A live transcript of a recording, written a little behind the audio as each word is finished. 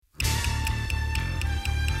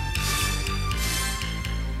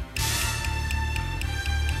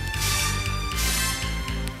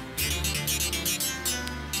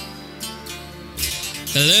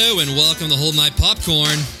Hello and welcome to Hold My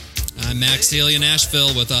Popcorn. I'm Max Daly in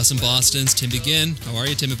Nashville. With us in Boston's Tim Begin. How are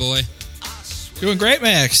you, Timmy boy? Doing great,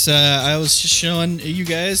 Max. I was just showing you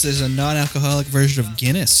guys there's a non-alcoholic version of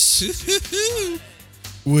Guinness,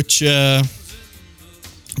 which I'm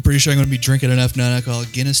pretty sure I'm going to be drinking enough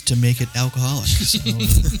non-alcoholic Guinness to make it alcoholic. So,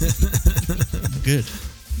 good.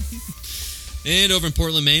 And over in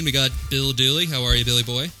Portland, Maine, we got Bill Dooley. How are you, Billy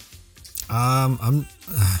boy?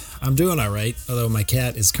 I'm doing all right, although my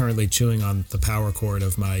cat is currently chewing on the power cord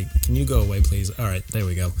of my... Can you go away, please? All right, there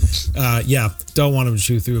we go. Don't want him to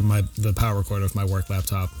chew through the power cord of my work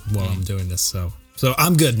laptop while I'm doing this, so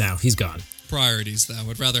I'm good now. He's gone. Priorities, though.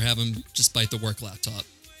 I'd rather have him just bite the work laptop.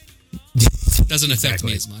 Doesn't affect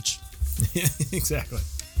me as much. Yeah, exactly.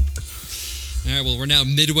 All right, well, we're now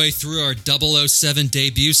midway through our 007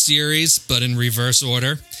 debut series, but in reverse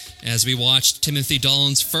order, as we watched Timothy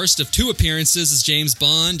Dalton's first of two appearances as James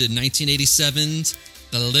Bond in 1987's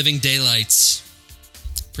The Living Daylights.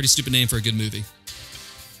 Pretty stupid name for a good movie.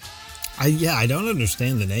 I don't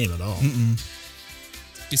understand the name at all.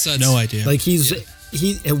 Besides, No idea. Like he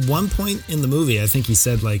at one point in the movie, I think he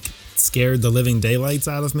said like scared the living daylights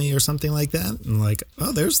out of me or something like that. And like,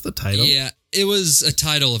 oh, there's the title. Yeah, it was a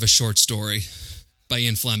title of a short story by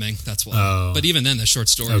Ian Fleming. That's why. Oh. But even then, the short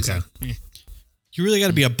story. Okay. You really got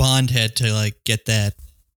to be a Bond head to like get that.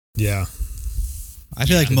 Yeah. I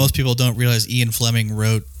feel like most people don't realize Ian Fleming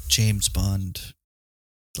wrote James Bond.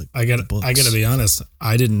 Like I gotta be honest.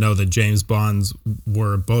 I didn't know that James Bonds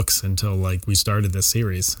were books until like we started this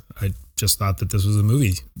series. I just thought that this was a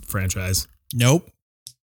movie franchise. Nope.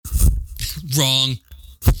 Wrong.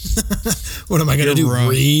 What am I gonna do? wrong.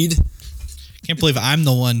 Read? Can't believe I'm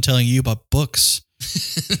the one telling you about books.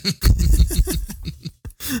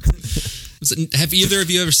 Have either of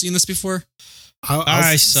you ever seen this before?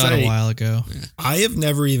 I saw it a while ago. I have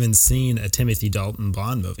never even seen a Timothy Dalton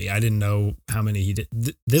Bond movie. I didn't know how many he did.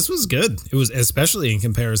 This was good. It was, especially in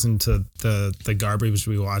comparison to the garbage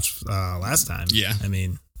we watched last time. Yeah. I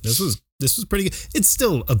mean, this was pretty good. It's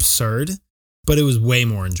still absurd, but it was way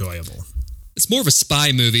more enjoyable. It's more of a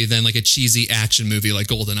spy movie than like a cheesy action movie like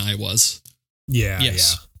GoldenEye was. Yeah.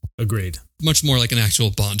 Yes. Yeah. Agreed. Much more like an actual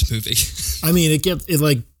Bond movie. I mean, it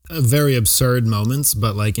like very absurd moments,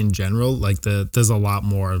 but like in general, like there's a lot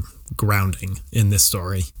more grounding in this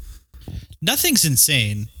story. Nothing's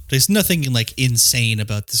insane. There's nothing like insane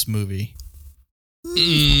about this movie. Well.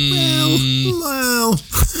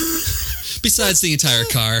 Besides the entire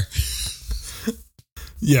car.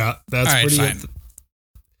 Yeah, that's all right, pretty fine. good.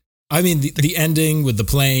 I mean, the ending with the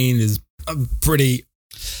plane is pretty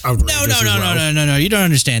outrageous. No. You don't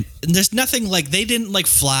understand. There's nothing like they didn't like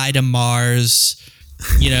fly to Mars,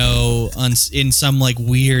 in some like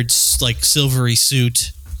weird like silvery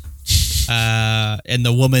suit, and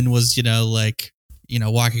the woman was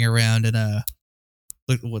walking around in a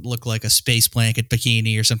what looked like a space blanket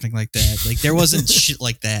bikini or something like that. Like there wasn't shit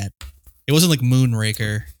like that. It wasn't like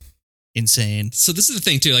Moonraker. Insane. So this is the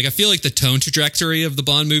thing too. Like I feel like the tone trajectory of the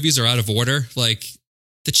Bond movies are out of order. Like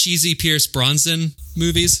the cheesy Pierce Brosnan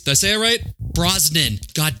movies. Did I say it right? Brosnan.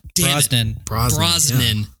 God damn it.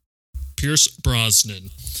 Brosnan. Yeah. Pierce Brosnan.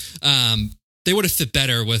 They would have fit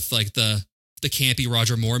better with like the campy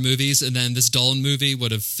Roger Moore movies, and then this Dalton movie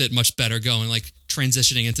would have fit much better going like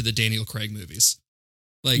transitioning into the Daniel Craig movies.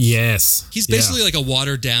 Like yes, he's basically like a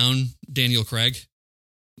watered down Daniel Craig.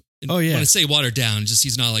 Oh yeah. When I say watered down, just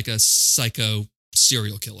he's not like a psycho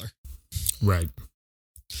serial killer. Right.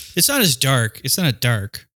 It's not as dark. It's not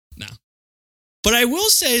dark. No. But I will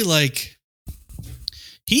say, like,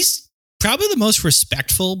 he's probably the most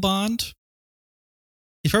respectful Bond.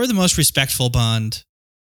 He's probably the most respectful Bond.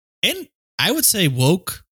 And I would say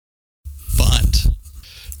woke Bond.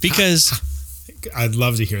 Because I'd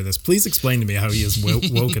love to hear this. Please explain to me how he is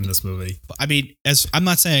woke in this movie. I mean, I'm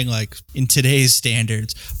not saying like in today's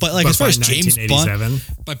standards, but like as far as James Bond,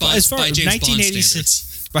 by James Bond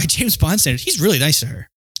standards, by James Bond standards, he's really nice to her.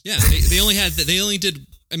 Yeah, they only did.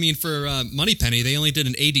 I mean, for Moneypenny, they only did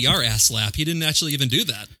an ADR ass slap. He didn't actually even do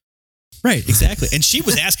that. Right, exactly, and she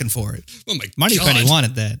was asking for it. Oh my Moneypenny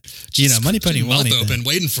wanted that. Moneypenny wanted mouth open, that.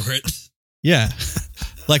 waiting for it. Yeah.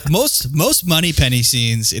 Like most Moneypenny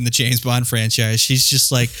scenes in the James Bond franchise, she's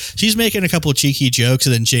just like, she's making a couple of cheeky jokes,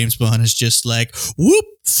 and then James Bond is just like, whoop,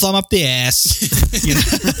 thumb up the ass.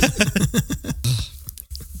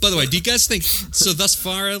 By the way, do you guys think, so thus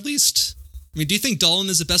far at least, I mean, do you think Dalton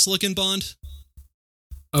is the best looking Bond?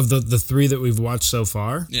 Of the three that we've watched so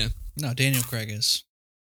far? Yeah. No, Daniel Craig is.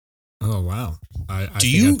 Oh, wow. Do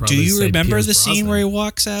you remember the scene where he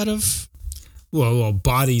walks out of? Well,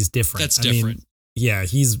 body's different. That's different. Yeah,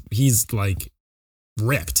 he's like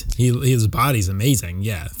ripped. His body's amazing.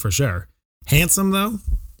 Yeah, for sure. Handsome though.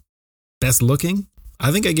 Best looking.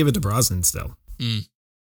 I think I give it to Brosnan still.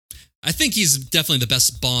 I think he's definitely the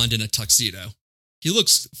best Bond in a tuxedo. He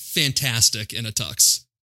looks fantastic in a tux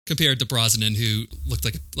compared to Brosnan, who looked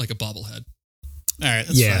like a bobblehead. All right,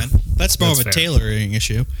 that's fine. That's more of a tailoring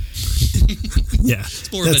issue. Yeah.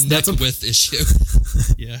 It's more of a neck width issue.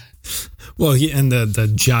 Yeah. Well, and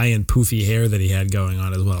the giant poofy hair that he had going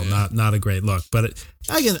on as well. Yeah. Not a great look, but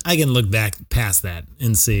I can look back past that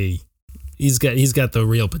and see he's got the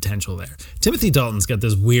real potential there. Timothy Dalton's got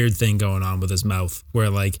this weird thing going on with his mouth where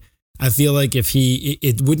like I feel like if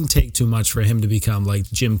it wouldn't take too much for him to become like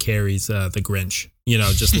Jim Carrey's The Grinch,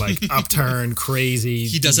 just like upturned, crazy.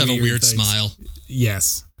 He does have a weird smile.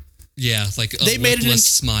 Yes. Yeah, like they made it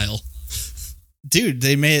smile. Dude,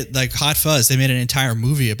 they made like Hot Fuzz. They made an entire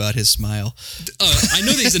movie about his smile. I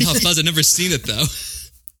know that he's in Hot Fuzz. I've never seen it though.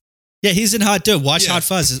 Yeah, he's in Hot Dude. Watch Hot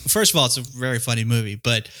Fuzz. First of all, it's a very funny movie,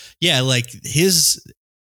 but yeah, like his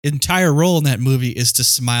entire role in that movie is to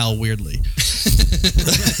smile weirdly.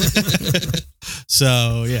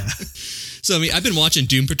 So yeah. So I mean, I've been watching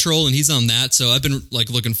Doom Patrol, and he's on that. So I've been like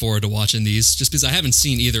looking forward to watching these, just because I haven't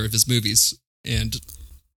seen either of his movies and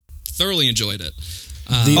thoroughly enjoyed it.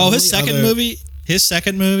 His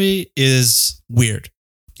second movie is weird.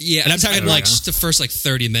 Yeah, and I'm talking like just the first like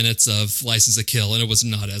 30 minutes of License to Kill, and it was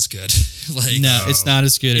not as good. It's not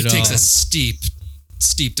as good at all. It takes a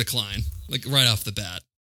steep decline, like right off the bat.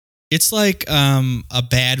 It's like a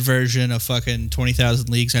bad version of fucking 20,000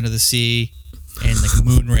 Leagues Under the Sea and like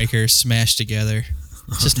Moonraker smashed together.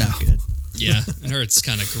 It's just not good. Yeah, I heard it's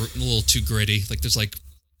kind of a little too gritty. Like there's like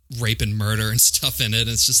rape and murder and stuff in it. And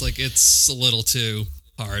it's just like it's a little too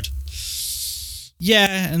hard.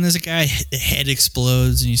 Yeah, and there's a guy, the head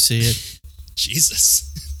explodes and you see it.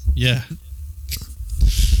 Jesus. Yeah.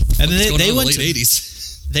 And then they went late to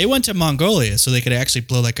 80s. They went to Mongolia so they could actually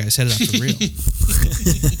blow that guy's head off for real.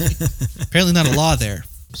 Apparently not a law there.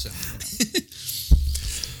 So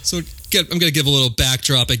I'm going to give a little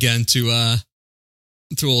backdrop again to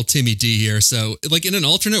old Timmy D here. So like in an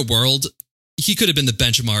alternate world, he could have been the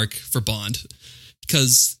benchmark for Bond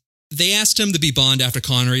because they asked him to be Bond after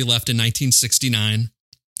Connery left in 1969,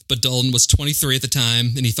 but Dalton was 23 at the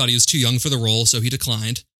time, and he thought he was too young for the role, so he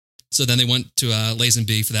declined. So then they went to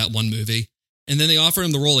Lazenby for that one movie, and then they offered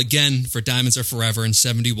him the role again for Diamonds Are Forever in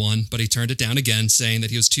 71, but he turned it down again, saying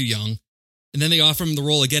that he was too young. And then they offered him the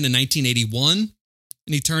role again in 1981, and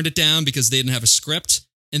he turned it down because they didn't have a script.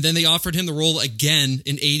 And then they offered him the role again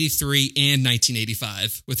in 83 and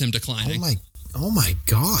 1985, with him declining. Oh my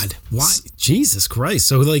God. Why? Jesus Christ.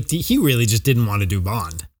 So like he really just didn't want to do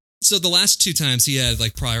Bond. So the last two times he had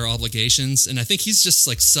like prior obligations, and I think he's just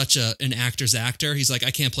like such an actor's actor. He's like,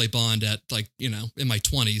 I can't play Bond at like, in my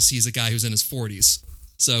 20s. He's a guy who's in his 40s.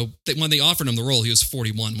 So when they offered him the role, he was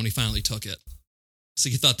 41 when he finally took it. So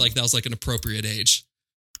he thought like that was like an appropriate age.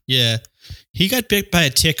 Yeah. He got bit by a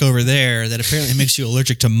tick over there that apparently makes you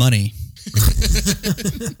allergic to money.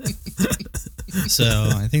 So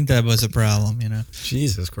I think that was a problem,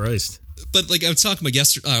 Jesus Christ. But like I was talking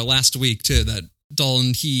about last week too, that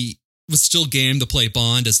Dalton, he was still game to play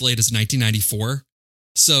Bond as late as 1994.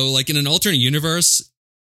 So like in an alternate universe,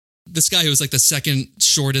 this guy who was like the second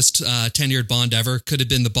shortest tenured Bond ever could have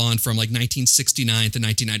been the Bond from like 1969 to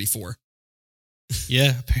 1994.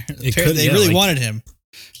 Yeah, apparently they really wanted him.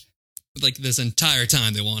 Like this entire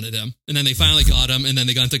time they wanted him, and then they finally got him, and then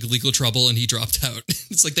they got into legal trouble and he dropped out.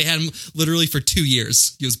 It's like they had him literally for 2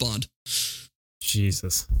 years. He was Bond.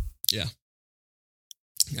 Jesus. Yeah.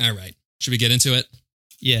 All right. Should we get into it?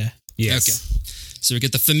 Yeah. Yes. Okay. So we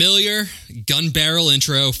get the familiar gun barrel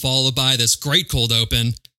intro followed by this great cold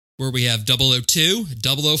open where we have 002,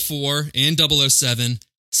 004, and 007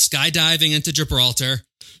 skydiving into Gibraltar,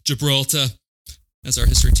 as our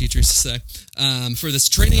history teacher used to say, for this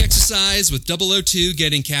training exercise with 002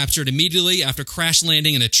 getting captured immediately after crash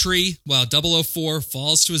landing in a tree, while 004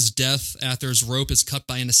 falls to his death after his rope is cut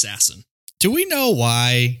by an assassin. Do we know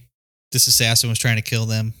why this assassin was trying to kill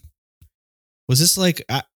them? Was this like...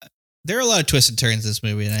 there are a lot of twists and turns in this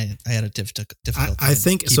movie, and I had a difficult time. I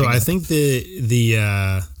think so. I think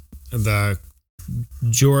the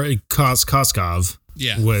George Koskov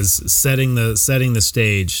was setting the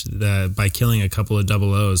stage by killing a couple of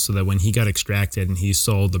 00s so that when he got extracted and he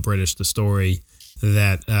sold the British the story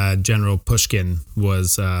that General Pushkin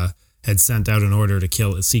had sent out an order to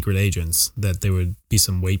kill secret agents, that there would be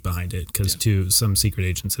some weight behind it because some secret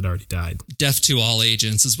agents had already died. Death to all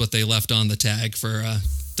agents is what they left on the tag for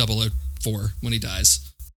 004 when he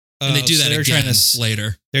dies. And they do that again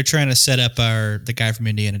later. They're trying to set up the guy from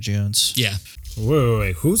Indiana Jones. Yeah.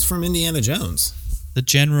 Wait. Who's from Indiana Jones? The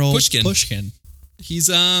General Pushkin. He's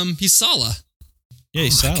Sala. Yeah,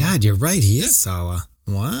 he's Sala. God, you're right. He is Sala.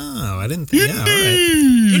 Wow, I didn't think. Yeah, all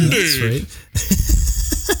right. That's right.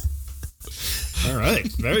 All right,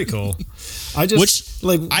 very cool. I just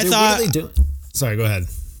I thought. What are they doing? Sorry, go ahead.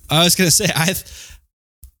 I was gonna say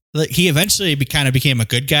he eventually kind of became a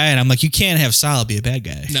good guy, and I'm like, you can't have Sala be a bad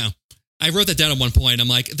guy. No. I wrote that down at one point. I'm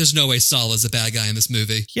like, there's no way Sala's a bad guy in this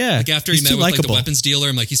movie. Yeah. Like after he met with like the weapons dealer,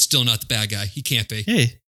 I'm like, he's still not the bad guy. He can't be.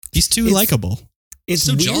 Hey, he's too likable. It's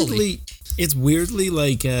so weirdly, it's weirdly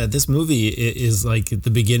like this movie is like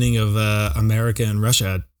the beginning of America and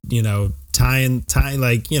Russia, you know, tying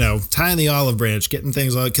the olive branch, getting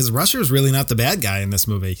things like, because Russia's really not the bad guy in this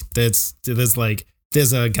movie. There's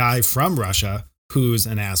a guy from Russia who's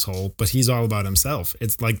an asshole, but he's all about himself.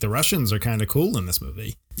 It's like the Russians are kind of cool in this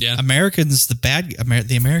movie. Yeah. The Americans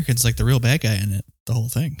like the real bad guy in it, the whole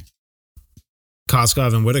thing.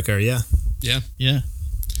 Koskov and Whitaker, yeah. Yeah. Yeah.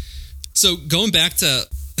 So going back to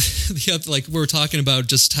like we were talking about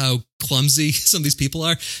just how clumsy some of these people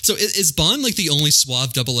are. So is Bond like the only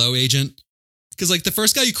suave 00 agent? Because like the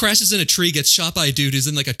first guy who crashes in a tree gets shot by a dude who's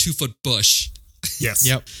in like a 2-foot bush. Yes.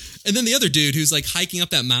 Yep. And then the other dude who's like hiking up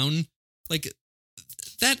that mountain, like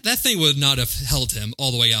that thing would not have held him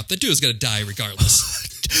all the way up. That dude was gonna die regardless.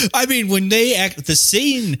 I mean, when they act the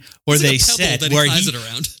scene where It's they like a pebble said that where flies he it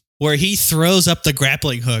around. where he throws up the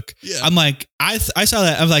grappling hook. Yeah. I'm like, I saw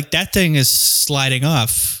that. I'm like, that thing is sliding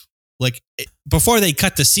off. Like before they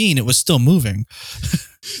cut the scene, it was still moving.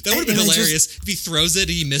 That would have been hilarious if he throws it,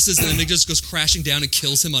 he misses, and then it just goes crashing down and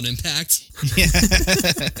kills him on impact. Yeah.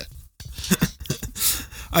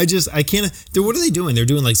 I can't. What are they doing? They're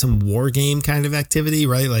doing like some war game kind of activity,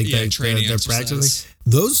 right? Like training they're exercise. practicing.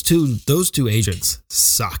 Those two agents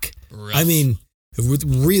suck. Rough. I mean,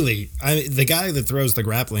 really. The guy that throws the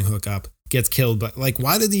grappling hook up gets killed, but like,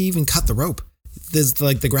 why did he even cut the rope? There's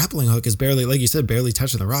like the grappling hook is barely, like you said, barely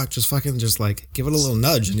touching the rock. Just like give it a little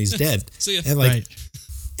nudge and he's dead. So, yeah. And like. Right.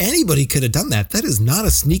 Anybody could have done that. That is not a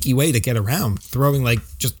sneaky way to get around. Throwing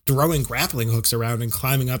grappling hooks around and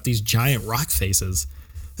climbing up these giant rock faces.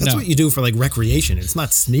 That's what you do for like recreation. It's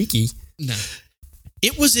not sneaky. No.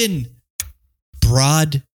 It was in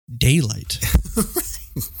broad daylight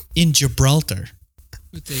in Gibraltar.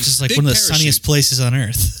 Which is like one of the sunniest places on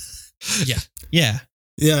earth. Yeah. Yeah.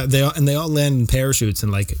 Yeah, they all land in parachutes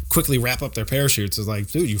and like quickly wrap up their parachutes. It's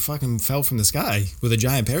like, dude, you fucking fell from the sky with a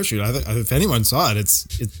giant parachute. If anyone saw it,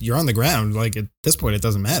 you're on the ground. Like at this point, it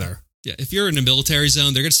doesn't matter. Yeah, if you're in a military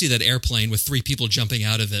zone, they're going to see that airplane with 3 people jumping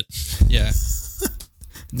out of it. Yeah.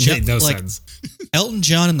 Made no sense. Elton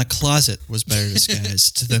John in the closet was better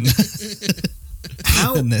disguised than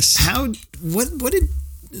this. What did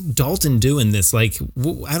Dalton do in this? Like,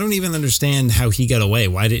 I don't even understand how he got away.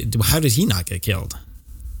 How did he not get killed?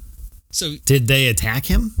 So did they attack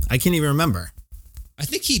him? I can't even remember. I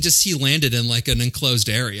think he landed in like an enclosed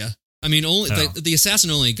area. I mean, the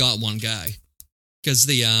assassin only got one guy because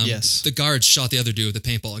the guards shot the other dude with a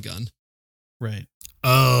paintball gun. Right.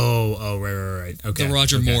 Oh, right. Okay.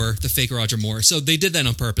 The fake Roger Moore. So they did that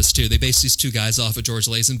on purpose too. They based these 2 guys off of George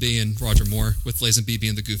Lazenby and Roger Moore, with Lazenby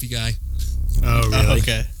being the goofy guy. Oh, really?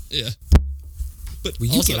 Okay. Yeah. But will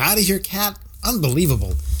you get out of here, Cat?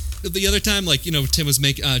 Unbelievable. The other time, like, you know, Tim was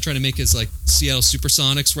trying to make his like Seattle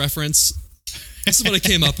Supersonics reference. This is what I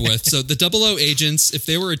came up with. So the 00 agents, if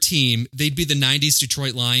they were a team, they'd be the 90s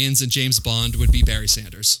Detroit Lions and James Bond would be Barry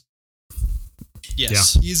Sanders.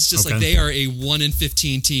 Yes. Yeah. He's just like, they are a 1 in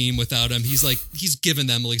 15 team without him. He's given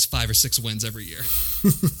them at least 5 or 6 wins every year.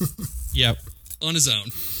 Yep. On his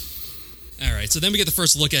own. All right. So then we get the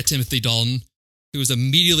first look at Timothy Dalton, who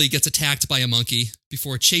immediately gets attacked by a monkey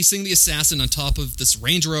before chasing the assassin on top of this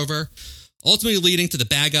Range Rover, ultimately leading to the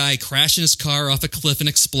bad guy crashing his car off a cliff and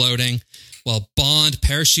exploding, while Bond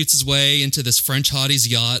parachutes his way into this French hottie's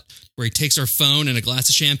yacht, where he takes her phone and a glass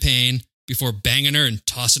of champagne before banging her and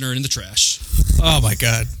tossing her in the trash. Oh my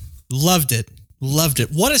God. Loved it.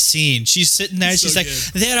 What a scene. She's sitting there. She's like,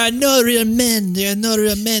 there are no real men.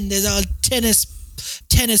 There's all tennis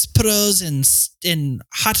pros and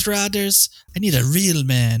hot rodders. I need a real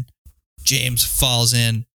man. James falls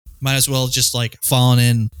in. Might as well just like fallen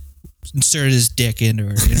in, insert his dick into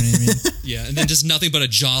her. You know what I mean? Yeah, and then just nothing but a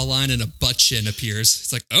jawline and a butt chin appears.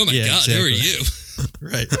 It's like, oh my God, exactly. Who are you?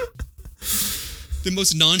 Right. The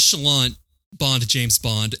most nonchalant James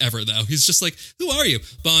Bond ever, though. He's just like, who are you?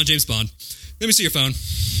 Bond, James Bond. Let me see your phone.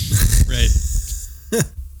 Right.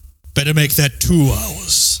 Better make that 2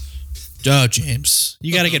 hours. Oh, James.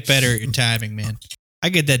 You got to get better at your timing, man. I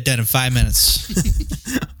get that done in 5 minutes.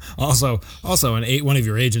 Also, one of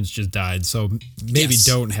your agents just died, so maybe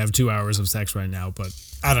don't have 2 hours of sex right now, but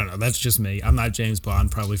I don't know. That's just me. I'm not James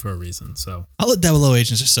Bond, probably for a reason. So all the 00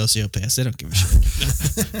 agents are sociopaths. They don't give a shit.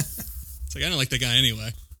 It's like, I don't like the guy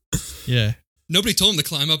anyway. Yeah. Nobody told him to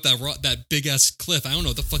climb up that big ass cliff. I don't know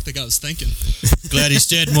what the fuck the guy was thinking. Glad he's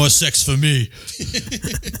dead. More sex for me.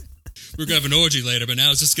 We're gonna have an orgy later, but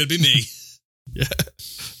now it's just gonna be me. Yeah.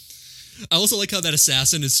 I also like how that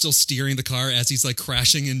assassin is still steering the car as he's like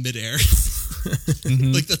crashing in midair.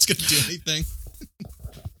 Like that's gonna do anything.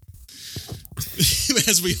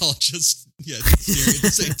 As we all just steering at the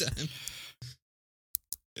same time.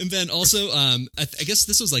 And then also, I guess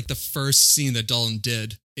this was like the first scene that Dalton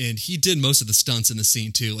did, and he did most of the stunts in the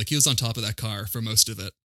scene too. Like he was on top of that car for most of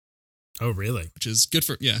it. Oh, really? Which is good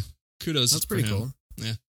for kudos. That's pretty cool.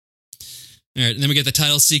 Yeah. All right, and then we get the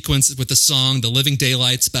title sequence with the song "The Living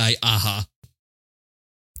Daylights" by Aha.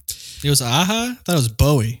 It was Aha? I thought it was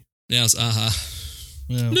Bowie. Yeah, it was Aha.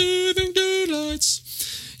 Yeah. Living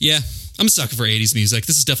Daylights. Yeah, I'm a sucker for 80s music.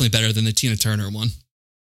 This is definitely better than the Tina Turner one.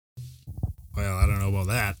 Well, I don't know about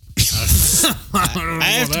that. I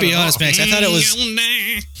have to be honest, Max. I thought it was.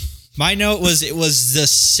 My note was it was the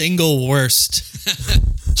single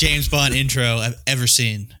worst James Bond intro I've ever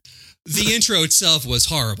seen. The intro itself was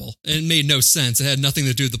horrible. It made no sense. It had nothing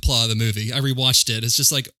to do with the plot of the movie. I rewatched it. It's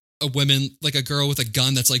just like a girl with a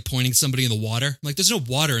gun that's like pointing somebody in the water. I'm like, there's no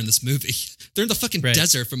water in this movie. They're in the fucking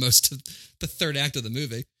desert for most of the third act of the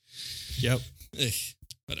movie. Yep.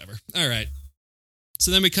 Whatever. All right. So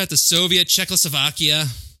then we cut to Soviet Czechoslovakia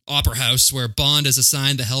Opera House, where Bond is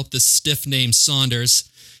assigned to help this stiff named Saunders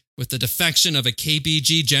with the defection of a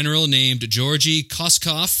KBG general named Georgy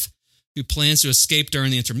Koskov, who plans to escape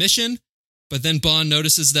during the intermission. But then Bond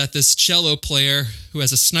notices that this cello player, who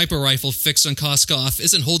has a sniper rifle fixed on Koskov,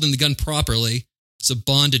 isn't holding the gun properly. So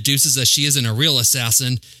Bond deduces that she isn't a real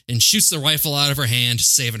assassin and shoots the rifle out of her hand,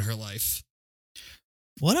 saving her life.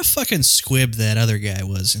 What a fucking squib that other guy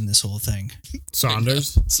was in this whole thing.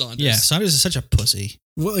 Saunders? Saunders. Yeah, Saunders is such a pussy.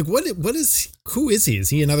 Well, like, who is he? Is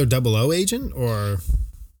he another 00 agent or?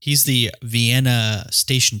 He's the Vienna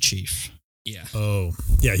station chief. Yeah. Oh,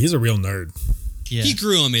 yeah, he's a real nerd. Yeah. He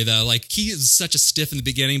grew on me, though. Like, he is such a stiff in the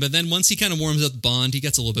beginning, but then once he kind of warms up Bond, he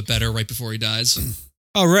gets a little bit better right before he dies.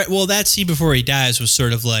 Oh, right. Well, that scene before he dies was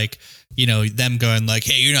sort of like, you know, them going like,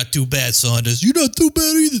 hey, you're not too bad, Saunders. You're not too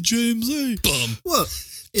bad either, James. Hey. Boom. Well,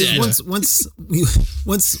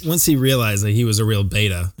 once he realized that he was a real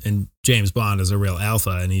beta and James Bond is a real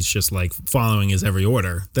alpha and he's just like following his every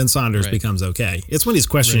order, then Saunders becomes okay. It's when he's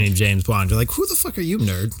questioning James Bond. You're like, who the fuck are you,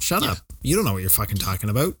 nerd? Shut up. You don't know what you're fucking talking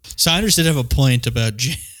about. Saunders did have a point about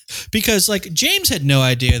because like James had no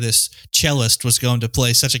idea this cellist was going to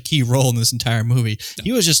play such a key role in this entire movie.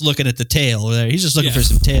 He was just looking at the tail there. He's just looking for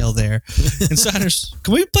some tail there. And Saunders,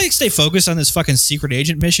 can we stay focused on this fucking secret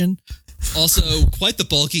agent mission? Also, quite the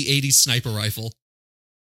bulky 80s sniper rifle.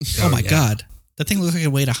 Oh my God. That thing looked like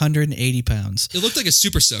it weighed 180 pounds. It looked like a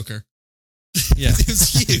super soaker. Yeah. It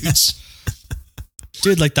was huge.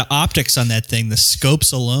 Dude, like the optics on that thing, the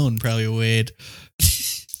scopes alone probably weighed,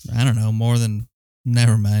 I don't know, more than,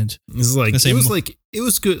 never mind. It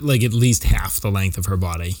was good, like at least half the length of her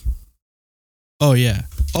body. Oh, yeah.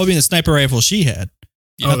 Oh, I mean, the sniper rifle she had.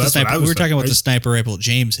 Oh, that's what I was we were talking about the sniper rifle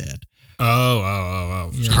James had.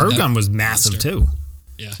 Oh. Yeah, her gun was massive too.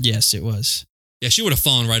 Yeah. Yes, it was. Yeah, she would have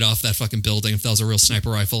fallen right off that fucking building if that was a real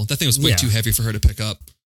sniper rifle. That thing was way too heavy for her to pick up.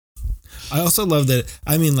 I also love that.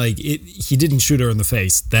 I mean, like he didn't shoot her in the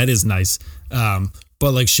face. That is nice. But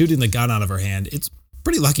like shooting the gun out of her hand, it's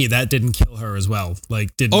pretty lucky that didn't kill her as well.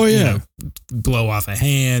 Like didn't blow off a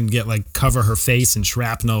hand, cover her face in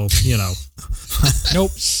shrapnel.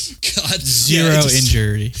 Nope. God, zero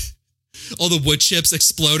injury. All the wood chips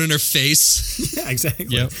explode in her face. Yeah, exactly.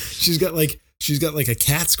 Yep. She's got like a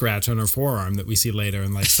cat scratch on her forearm that we see later,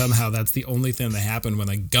 and like somehow that's the only thing that happened when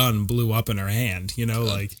a gun blew up in her hand.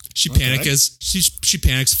 Like she panics. She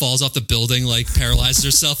panics, falls off the building, like paralyzes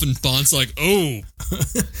herself, and Bond's like, "Oh,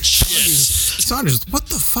 shit, Saunders, what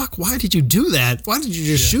the fuck? Why did you do that? Why did you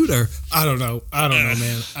just shoot her? I don't know,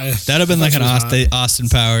 man. That'd have been like an Austin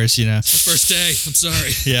Powers, First day. I'm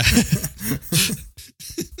sorry. Yeah.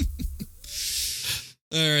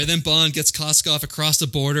 All right, then Bond gets Koskov across the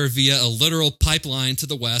border via a literal pipeline to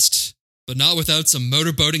the west, but not without some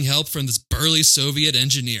motorboating help from this burly Soviet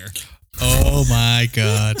engineer. Oh my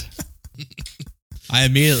God. I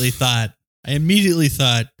immediately thought,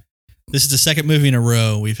 this is the second movie in a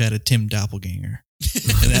row we've had a Tim doppelganger.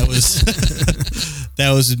 And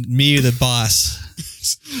that was me, the boss.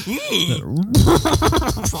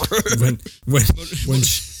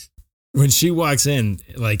 When she walks in,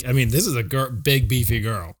 like, I mean, this is a big, beefy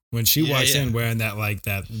girl. When she walks in wearing that like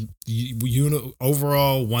that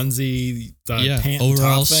overall onesie, pant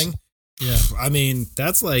overalls. top thing. Yeah. I mean,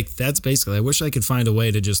 that's basically, I wish I could find a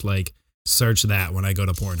way to just like search that when I go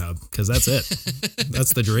to Pornhub, because that's it.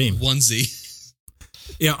 That's the dream. Onesie.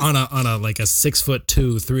 Yeah, on a like a 6'2",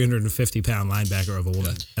 350-pound linebacker of a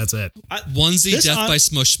woman. Yeah. That's it. Onesie death by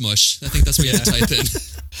smush smush. I think that's what you have to type in.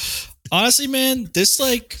 Honestly, man, this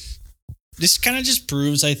kind of just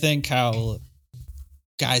proves, I think, how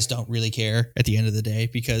guys don't really care at the end of the day,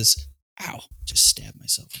 because just stabbed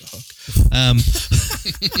myself with a hook.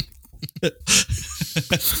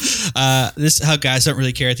 This is how guys don't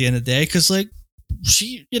really care at the end of the day, because like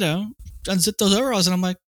she, unzipped those overalls, and I'm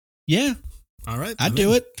like, yeah, all right, I'd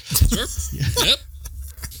do it. Sure. Yep.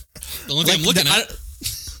 The only thing I'm looking at.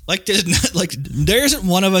 There isn't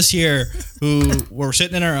one of us here who we're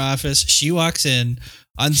sitting in our office. She walks in,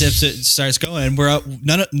 unzips it, starts going.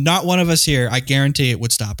 Not one of us here, I guarantee it,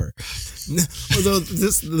 would stop her. Although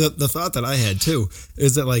the thought that I had too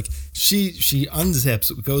is that like she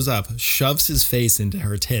unzips, goes up, shoves his face into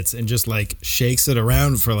her tits, and just like shakes it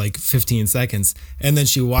around for like 15 seconds, and then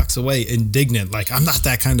she walks away indignant, like, I'm not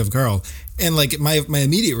that kind of girl. And like my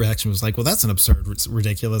immediate reaction was like, well, that's an absurd,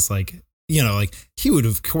 ridiculous, like, like he would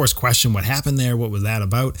of course question what happened there, what was that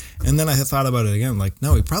about? And then I had thought about it again, like,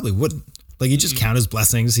 no, he probably wouldn't. Like, he just count his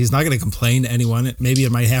blessings. He's not going to complain to anyone. Maybe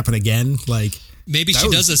it might happen again. Like, maybe she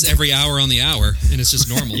does this every hour on the hour, and it's just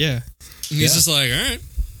normal. Yeah. And he's just like, all right.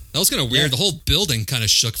 That was kind of weird. Yeah. The whole building kind of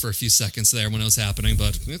shook for a few seconds there when it was happening,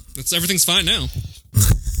 but everything's fine now.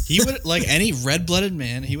 He would, like any red-blooded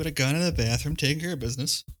man, he would have gone to the bathroom, taken care of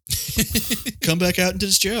business, come back out and did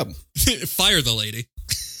his job. Fire the lady.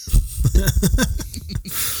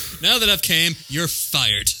 Now that I've came, you're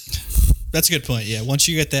fired. That's a good point. Yeah, once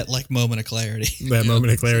you get that like moment of clarity.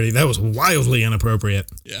 Moment of clarity. That was wildly inappropriate.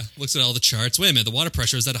 Yeah, looks at all the charts. Wait a minute, the water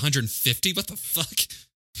pressure is at 150? What the fuck?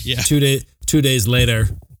 Yeah. 2 days later,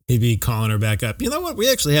 he'd be calling her back up. You know what? We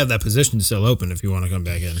actually have that position still open if you want to come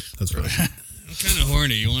back in. That's right. I'm kind of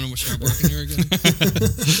horny. You want to start working here again?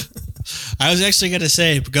 I was actually going to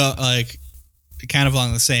say, go like kind of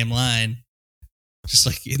along the same line, just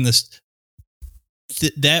like in this,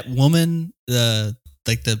 that woman, the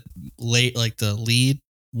lead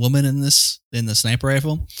woman in the sniper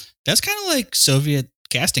rifle, that's kind of like Soviet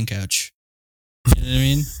casting couch. You know what I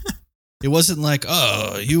mean? It wasn't like,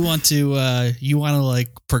 oh, you want to like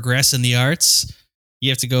progress in the arts, you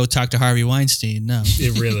have to go talk to Harvey Weinstein. No,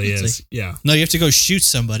 it really is. Like, yeah. No, you have to go shoot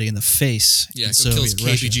somebody in the face. Yeah, go kill his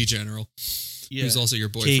KGB general, who's also your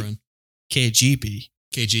boyfriend. KGB.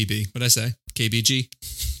 What'd I say?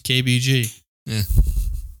 KBG. Yeah.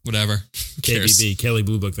 Whatever. Who cares? KBB, Kelly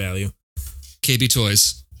Blue Book value. KB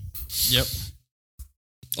Toys. Yep.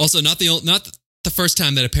 Also, not the first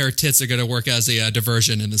time that a pair of tits are going to work as a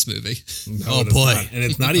diversion in this movie. No, oh boy, and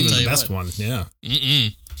it's not even the best one. Yeah.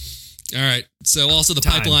 All right. So also the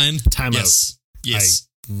pipeline. Time yes. out. Yes.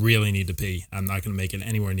 I really need to pee. I'm not going to make it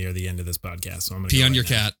anywhere near the end of this podcast, so I'm going to pee on your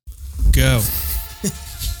cat. Go.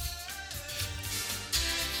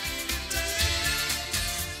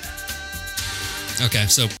 Okay,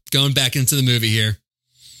 so going back into the movie here,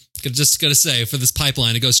 just gotta say, for this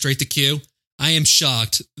pipeline, it goes straight to Q. I am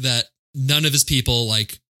shocked that none of his people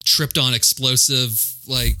like tripped on explosive,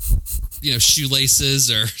 like,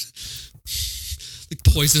 shoelaces or like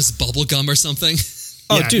poisonous bubble gum or something.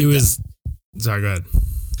 Oh, yeah, dude, he was. Sorry, go ahead.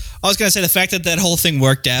 I was gonna say the fact that whole thing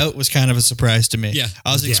worked out was kind of a surprise to me. Yeah,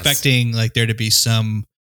 I was expecting like there to be some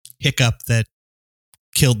hiccup that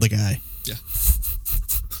killed the guy. Yeah.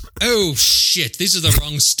 Oh shit! These are the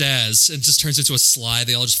wrong stairs. It just turns into a slide.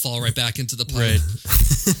 They all just fall right back into the pipe. Right.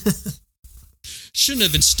 Shouldn't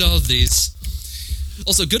have installed these.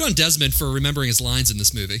 Also, good on Desmond for remembering his lines in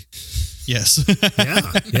this movie. Yes.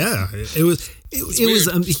 Yeah. It was.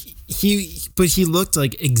 But he looked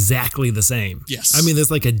like exactly the same. Yes. I mean,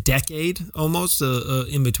 there's like a decade almost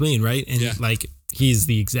in between, right? And like he's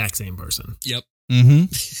the exact same person. Yep. Mm-hmm.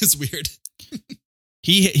 It's weird.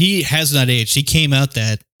 He has not aged. He came out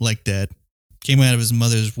like that. Came out of his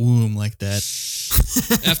mother's womb like that.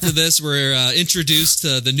 After this, we're introduced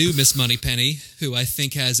to the new Miss Moneypenny, who I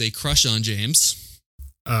think has a crush on James.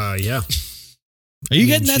 Yeah. Are you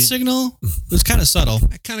getting that signal? It was kind of subtle.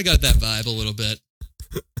 I kind of got that vibe a little bit.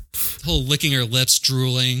 The whole licking her lips,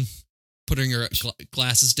 drooling, putting her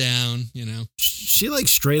glasses down, She like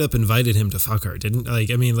straight up invited him to fuck her, didn't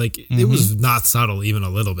it was not subtle even a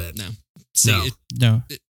little bit. No. See, no.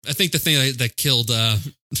 I think the thing that killed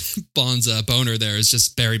Bond's boner there is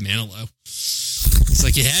just Barry Manilow. It's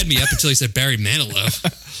like, you had me up until you said Barry Manilow.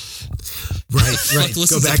 Right.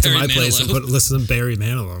 Go back to my place and listen to Barry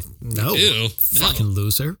Manilow. No. Ew, fucking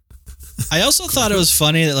loser. I also thought it was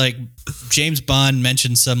funny that like James Bond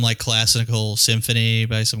mentioned some like classical symphony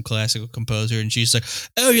by some classical composer, and she's like,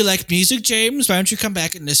 "Oh, you like music, James? Why don't you come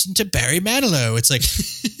back and listen to Barry Manilow?" It's like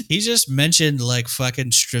he just mentioned like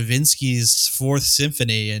fucking Stravinsky's Fourth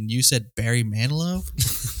Symphony, and you said Barry Manilow.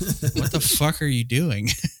 What the fuck are you doing?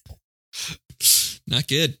 Not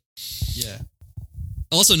good. Yeah.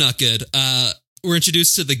 Also not good. We're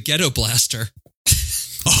introduced to the Ghetto Blaster.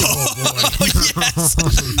 Oh, boy. Yes.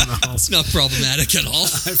 No. It's not problematic at all.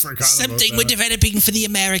 I forgot Something about we're that. developing for the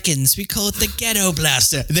Americans. We call it the Ghetto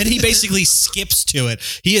Blaster. And then he basically skips to it.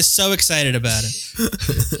 He is so excited about it.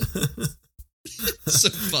 So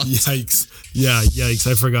fucked. Yikes. Yeah, yikes.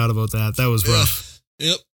 I forgot about that. That was rough.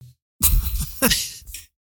 Yep.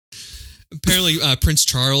 Apparently, Prince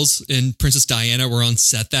Charles and Princess Diana were on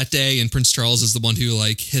set that day, and Prince Charles is the one who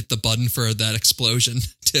like hit the button for that explosion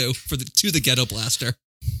too, to the Ghetto Blaster.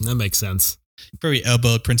 That makes sense. Probably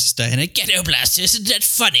elbowed Princess Diana. Ghetto Blaster. Isn't that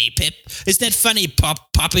funny, Pip? Isn't that funny,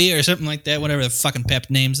 Poppy, or something like that? Whatever the fucking Pep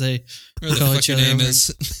names they Whatever the call fuck each your other name over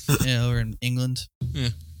is. yeah, over in England. Yeah.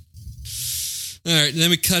 All right, and then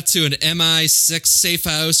we cut to an MI6 safe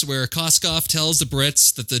house where Koskov tells the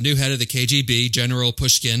Brits that the new head of the KGB, General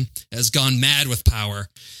Pushkin, has gone mad with power,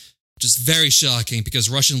 which is very shocking because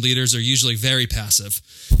Russian leaders are usually very passive.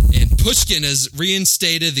 And Pushkin has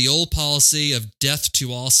reinstated the old policy of death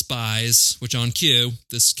to all spies, which on cue,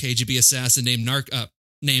 this KGB assassin named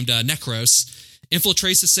Nekros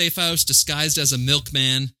infiltrates the safe house disguised as a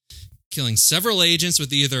milkman, killing several agents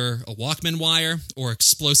with either a Walkman wire or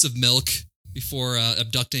explosive milk before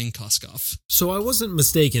abducting Koskov. So I wasn't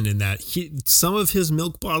mistaken in that. Some of his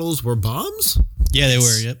milk bottles were bombs? Yeah, they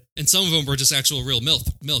were, yep. And some of them were just actual real milk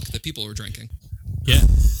that people were drinking. Yeah.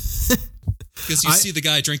 Because you see the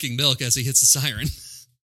guy drinking milk as he hits the siren.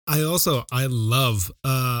 I love,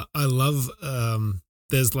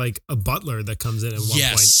 there's like a butler that comes in at one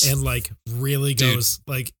point and like really goes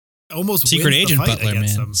like almost Secret wins the agent fight butler,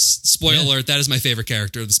 against man. him. Spoiler alert, that is my favorite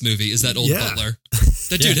character of this movie, is that old butler.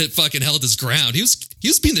 That dude had fucking held his ground. He was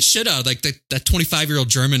beating the shit out of like that 25-year-old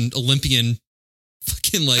German Olympian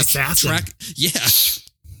fucking like assassin.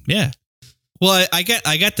 Yeah. Well, I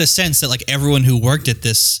got the sense that like everyone who worked at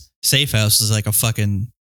this safe house is like a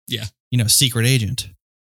fucking secret agent.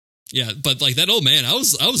 Yeah, but like that old man, I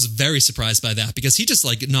was very surprised by that because he just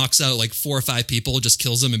like knocks out like 4 or 5 people, just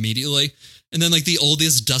kills them immediately. And then like the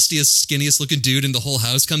oldest, dustiest, skinniest looking dude in the whole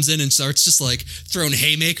house comes in and starts just like throwing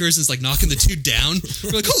haymakers and is like knocking the dude down.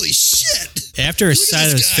 We're like, holy shit. After his side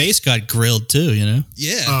of his face got grilled too, you know?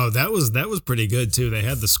 Yeah. Oh, that was pretty good too. They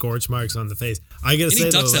had the scorch marks on the face. I gotta say,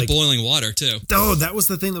 he ducks though, that boiling water too. Oh, that was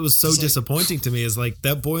the thing that was so disappointing to me, is like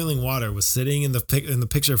that boiling water was sitting in the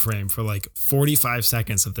picture frame for like 45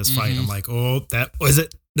 seconds of this fight. I'm like, oh, that was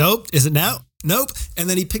it. Nope. Is it now? Nope. And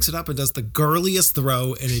then he picks it up and does the girliest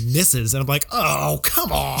throw and it misses. And I'm like, oh,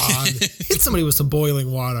 come on. Hit somebody with some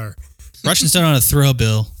boiling water. Russians don't know how to throw,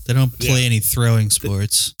 Bill. They don't play any throwing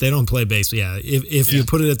sports. They don't play baseball. Yeah. If you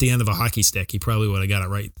put it at the end of a hockey stick, he probably would have got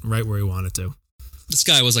it right where he wanted to. This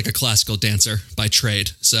guy was like a classical dancer by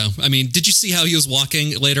trade. So, I mean, did you see how he was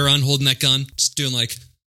walking later on holding that gun? Just doing like...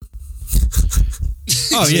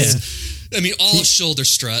 Oh, yeah. I mean, all shoulder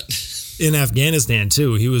strut. In Afghanistan,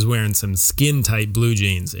 too, he was wearing some skin-tight blue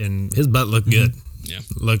jeans, and his butt looked good. Yeah.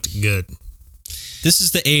 Looked good. This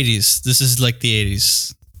is the 80s. This is like the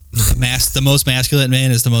 80s. The most masculine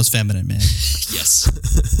man is the most feminine man. Yes.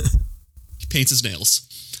 He paints his nails.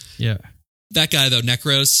 Yeah. That guy, though,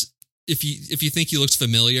 Nekros, if you think he looks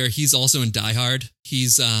familiar, he's also in Die Hard.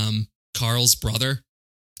 He's Carl's brother.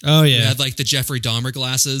 Oh, yeah. Who had like the Jeffrey Dahmer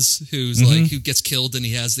glasses, who's like, who gets killed and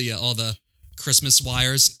he has the all the Christmas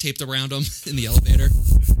wires taped around him in the elevator.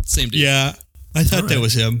 Same dude. Yeah. I thought that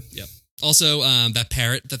was him. Yep. Also, that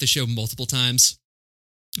parrot that they show multiple times.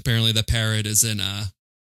 Apparently, that parrot is in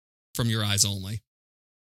From Your Eyes Only.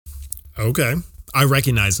 Okay. I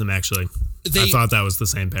recognize them, actually. I thought that was the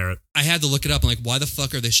same parrot. I had to look it up. I'm like, why the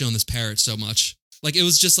fuck are they showing this parrot so much? Like, it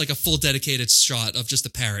was just like a full dedicated shot of just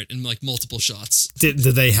a parrot in like multiple shots. Did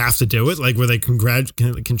they have to do it? Like, were they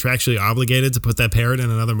contractually obligated to put that parrot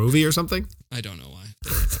in another movie or something? I don't know why they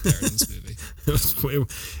put the parrot in this movie.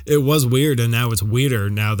 It was weird, and now it's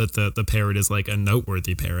weirder now that the parrot is like a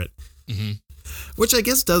noteworthy parrot. Mm-hmm. Which I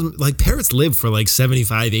guess doesn't, like, parrots live for like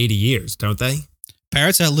 75, 80 years, don't they?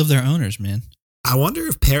 Parrots outlive their owners, man. I wonder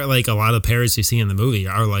if like a lot of parrots you see in the movie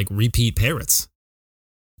are like repeat parrots.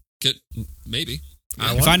 Maybe.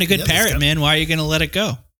 Yeah. Find a good parrot, man. Why are you going to let it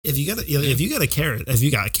go? If you got a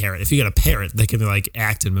parrot that can like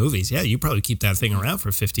act in movies, yeah, you probably keep that thing around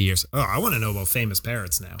for 50 years. Oh, I want to know about famous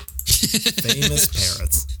parrots now. Famous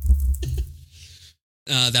parrots.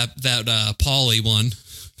 that Polly one,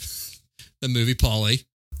 the movie Polly.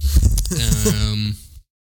 I'm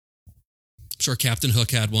sure Captain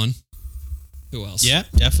Hook had one. Who else? Yeah,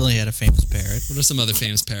 definitely had a famous parrot. What are some other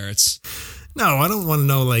famous parrots? No, I don't want to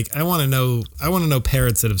know. Like, I want to know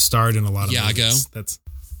parrots that have starred in a lot of Iago. movies. That's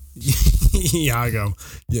Iago.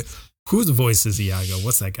 Yeah. Whose voice is Iago?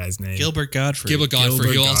 What's that guy's name? Gilbert Godfrey. Gilbert Godfrey.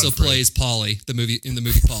 Gilbert He also Gottfried. plays Polly, in the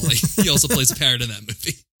movie Polly. He also plays a parrot in that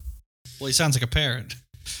movie. Well, he sounds like a parrot.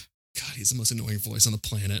 God, he's the most annoying voice on the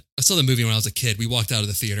planet. I saw the movie when I was a kid. We walked out of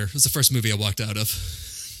the theater. It was the first movie I walked out of.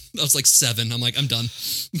 I was like 7. I'm like, I'm done.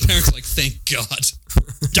 Parents are like, thank God.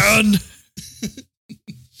 Done.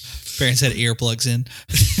 Parents had earplugs in.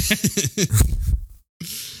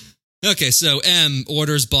 Okay, so M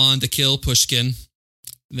orders Bond to kill Pushkin.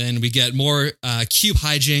 Then we get more Q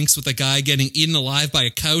hijinks with a guy getting eaten alive by a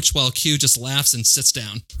couch while Q just laughs and sits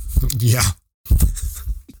down. Yeah.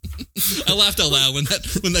 I laughed out loud when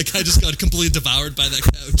that guy just got completely devoured by that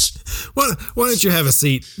couch. Why don't you have a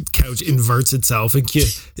seat? Couch inverts itself and Q.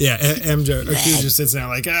 Yeah, MJ or Q just sits down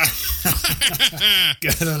like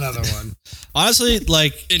got another one. Honestly,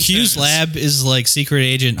 like Q's lab is like secret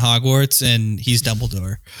agent Hogwarts, and he's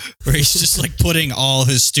Dumbledore, where he's just like putting all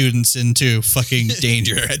his students into fucking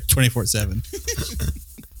danger at 24/7.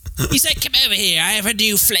 He's like, "Come over here! I have a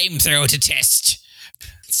new flamethrower to test."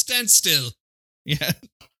 Stand still. Yeah.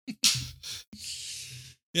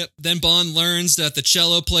 Yep. Then Bond learns that the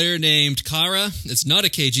cello player named Kara is not a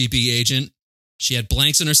KGB agent. She had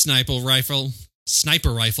blanks in her sniper rifle.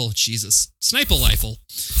 Jesus. Sniper rifle.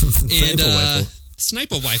 And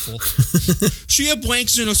sniper rifle. She had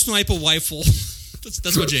blanks in her sniper rifle.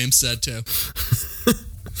 That's what James said too.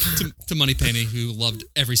 to Moneypenny, who loved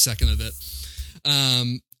every second of it.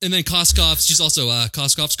 And then Koskov, she's also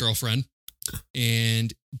Koskov's girlfriend.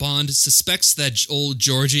 And Bond suspects that old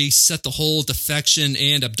Georgie set the whole defection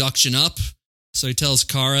and abduction up. So he tells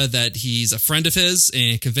Kara that he's a friend of his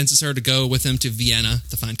and convinces her to go with him to Vienna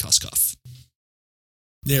to find Koskov.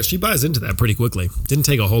 Yeah, she buys into that pretty quickly. Didn't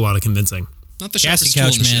take a whole lot of convincing. Not the casting sharpest tool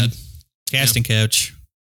couch, in the man. shed. Casting couch.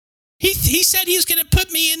 He said he was going to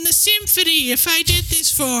put me in the symphony if I did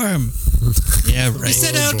this for him. Yeah, right. He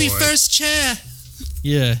said I would be first chair.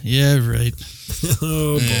 Yeah, right.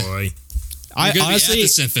 Oh boy. You're gonna honestly, be at the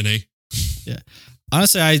symphony. Yeah.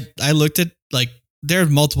 Honestly, I looked at, like, there are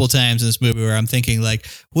multiple times in this movie where I'm thinking, like,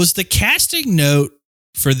 was the casting note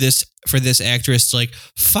for this actress, like,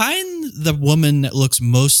 find the woman that looks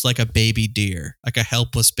most like a baby deer, like a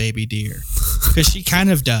helpless baby deer, because she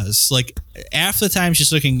kind of does. Like, half the time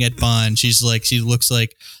she's looking at Bond, she looks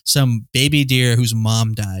like some baby deer whose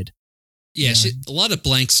mom died. Yeah, a lot of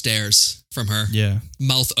blank stares from her. Yeah,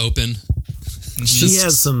 mouth open. She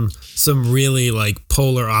has some really like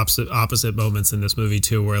polar opposite moments in this movie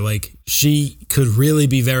too, where like she could really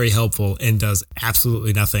be very helpful and does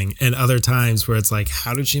absolutely nothing, and other times where it's like,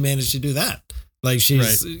 how did she manage to do that? Like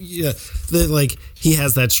she's like he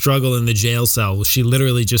has that struggle in the jail cell. She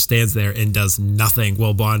literally just stands there and does nothing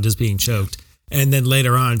while Bond is being choked. And then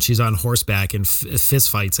later on, she's on horseback and fist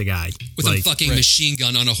fights a guy with a fucking machine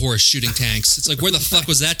gun on a horse shooting tanks. It's like, where the fuck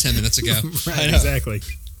was that 10 minutes ago? Right, exactly.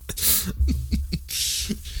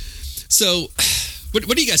 So, what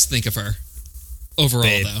do you guys think of her overall,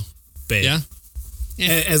 Babe. though? Babe. Yeah?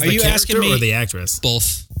 As the character or the actress?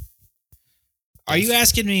 Both. Are you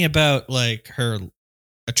asking me about like her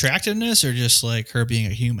attractiveness or just like her being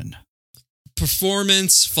a human?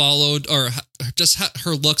 Performance followed, or just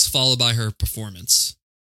her looks followed by her performance.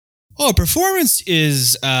 Oh, performance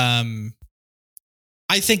is, I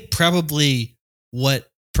think probably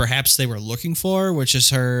what perhaps they were looking for, which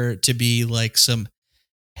is her to be like some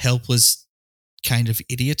helpless kind of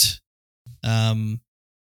idiot.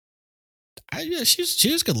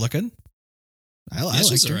 She was good looking. I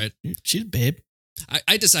she's liked her. alright. She's a babe.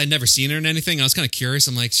 I'd never seen her in anything. I was kind of curious.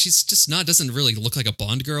 I'm like, she's just doesn't really look like a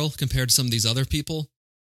Bond girl compared to some of these other people.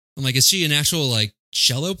 I'm like, is she an actual like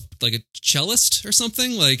cello, like a cellist or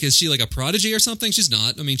something? Like, is she like a prodigy or something? She's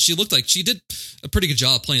not. I mean, she looked like she did a pretty good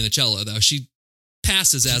job playing the cello though. She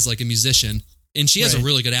passes as like a musician and she has a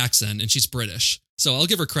really good accent and she's British. So I'll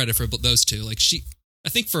give her credit for those two. Like I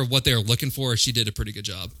think for what they were looking for, she did a pretty good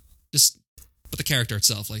job. But the character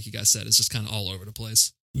itself, like you guys said, is just kind of all over the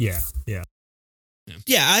place. Yeah.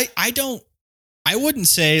 Yeah, I wouldn't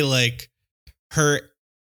say like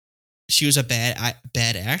she was a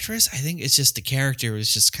bad actress. I think it's just the character was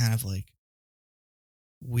just kind of like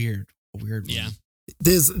weird. Yeah.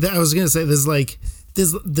 I was gonna say there's like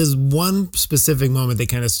there's one specific moment that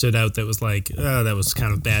kind of stood out that was like, oh, that was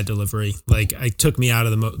kind of bad delivery. Like, it took me out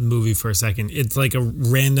of the movie for a second. It's like a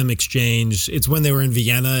random exchange. It's when they were in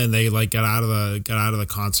Vienna and they like got out of the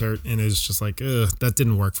concert, and it was just like, ugh, that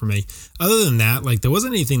didn't work for me. Other than that, like, there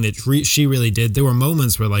wasn't anything that she really did. There were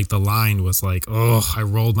moments where like the line was like, oh, I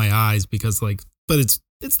rolled my eyes because like, but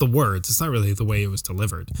it's the words. It's not really the way it was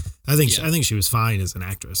delivered. I think she was fine as an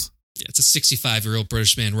actress. Yeah, it's a 65-year-old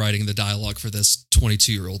British man writing the dialogue for this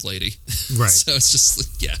 22-year-old lady. Right. So it's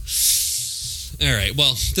just, yeah. All right,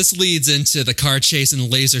 well, this leads into the car chase and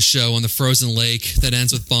laser show on the frozen lake that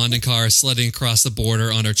ends with Bond and Kara sledding across the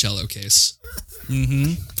border on her cello case.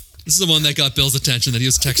 Mm-hmm. This is the one that got Bill's attention that he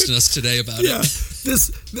was texting us today about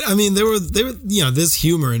it. There were this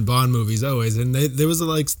humor in Bond movies always, and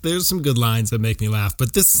there's some good lines that make me laugh,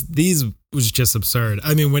 but these was just absurd.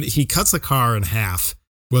 I mean, when he cuts the car in half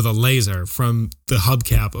with a laser from the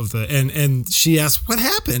hubcap of and she asks, what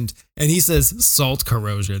happened? And he says, salt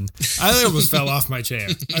corrosion. I almost fell off my chair.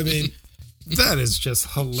 I mean, that is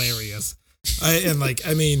just hilarious.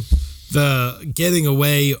 The getting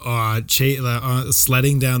away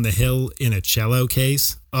sledding down the hill in a cello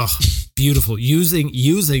case. Oh, beautiful.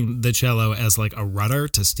 Using the cello as like a rudder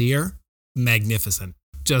to steer. Magnificent.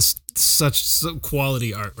 Just such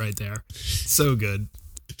quality art right there. So good.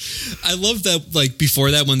 I love that, like, before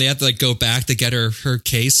that, when they have to, like, go back to get her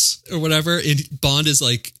case or whatever, and Bond is,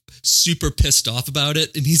 like, super pissed off about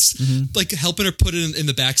it, and he's, like, helping her put it in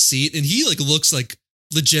the back seat, and he, like, looks, like,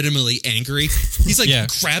 legitimately angry. He's, like,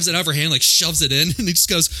 grabs it out of her hand, like, shoves it in, and he just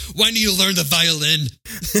goes, when do you learn the violin?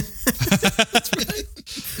 That's right.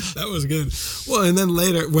 That was good. Well, and then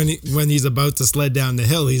later, when he's about to sled down the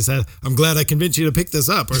hill, he said, I'm glad I convinced you to pick this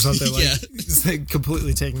up, or something like that. He's, like,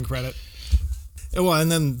 completely taking credit. Well,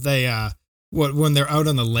 and then they, when they're out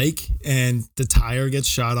on the lake and the tire gets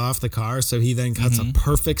shot off the car, so he then cuts a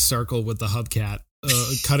perfect circle with the hubcap,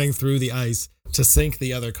 cutting through the ice to sink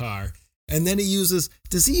the other car. And then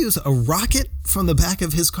does he use a rocket from the back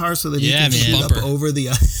of his car so that he can shoot up over the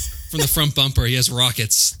ice? From the front bumper, he has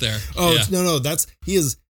rockets there. Oh, yeah. No, he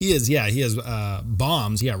has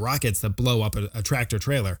bombs, rockets that blow up a tractor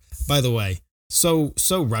trailer. By the way, so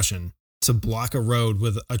Russian to block a road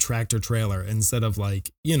with a tractor trailer instead of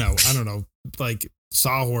like, I don't know, like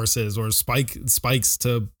sawhorses or spikes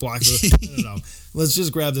to block the, I don't know. Let's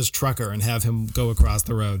just grab this trucker and have him go across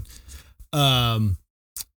the road.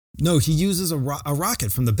 No, he uses a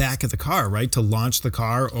rocket from the back of the car, right? To launch the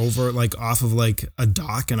car over, like off of like a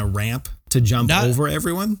dock and a ramp to jump over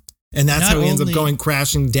everyone. And that's how he ends up going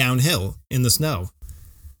crashing downhill in the snow.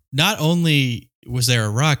 Not only was there a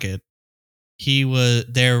rocket,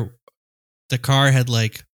 the car had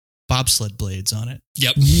like bobsled blades on it.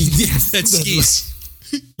 Yep. Yes. That's skis.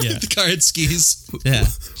 Yeah. The car had skis. Yeah.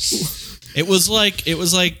 It was like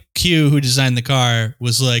Q, who designed the car,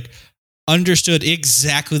 was like understood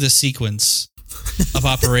exactly the sequence of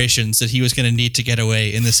operations that he was going to need to get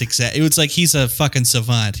away in this exact. It was like he's a fucking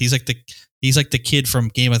savant. He's like the kid from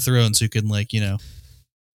Game of Thrones who can like,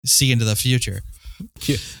 see into the future.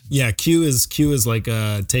 Q is like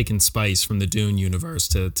taking spice from the Dune universe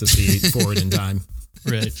to see forward in time.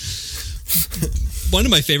 Right. One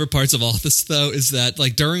of my favorite parts of all this, though, is that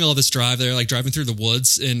like during all this drive, they're like driving through the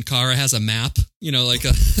woods, and Kara has a map. Like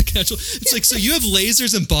a casual. It's like, so you have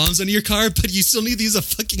lasers and bombs under your car, but you still need to use a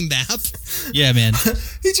fucking map. Yeah, man.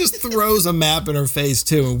 He just throws a map in her face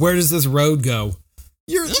too. And where does this road go?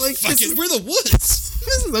 You're like, we're the woods.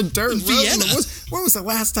 This is a dirt road. Vienna. When was the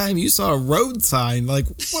last time you saw a road sign? Like,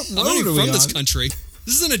 what road I'm not even are we from on? this country.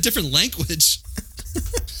 This is in a different language.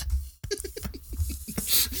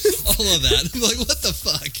 All of that. I'm like, what the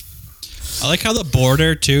fuck? I like how the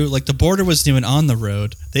border too. Like the border wasn't even on the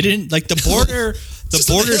road. They didn't like the border. The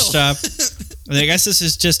border stop. I mean, I guess this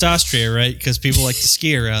is just Austria, right? Because people like to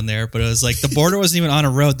ski around there. But it was like the border wasn't even on a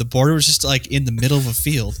road. The border was just like in the middle of a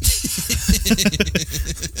field.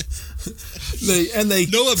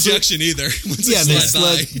 No objection either.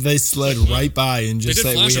 They slid right by and just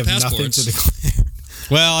say we have nothing to declare.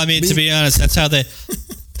 Well, I mean, to be honest, that's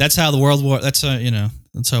how World War II.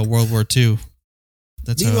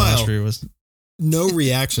 That's how Austria was. No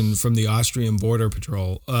reaction from the Austrian border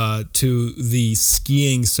patrol to the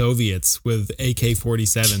skiing Soviets with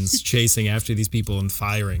AK-47s chasing after these people and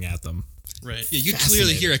firing at them. Right. Yeah, you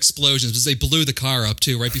clearly hear explosions because they blew the car up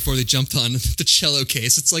too right before they jumped on the cello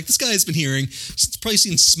case. It's like this guy's been hearing, he's probably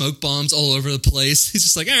seen smoke bombs all over the place. He's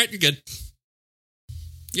just like, all right, you're good.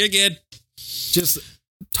 You're good. Just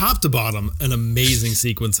top to bottom, an amazing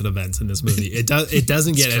sequence of events in this movie. It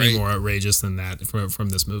doesn't get any more outrageous than that from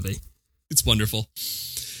this movie. It's wonderful.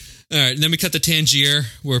 All right, and then we cut to Tangier,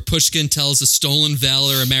 where Pushkin tells a stolen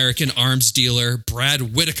Valor American arms dealer,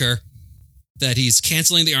 Brad Whitaker, that he's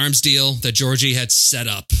canceling the arms deal that Georgie had set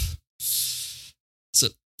up. So,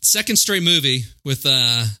 second straight movie with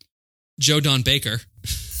Joe Don Baker.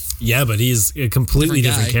 Yeah, but he's a completely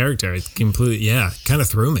different character. Kind of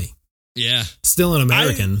threw me. Yeah. Still an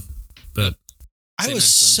American, but... I was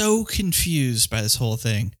so confused by this whole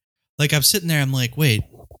thing. Like, I'm sitting there, I'm like, wait,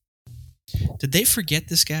 did they forget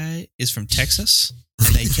this guy is from Texas?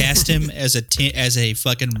 And they cast him as a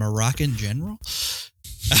fucking Moroccan general?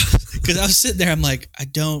 Because I was sitting there, I'm like, I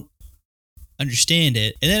don't understand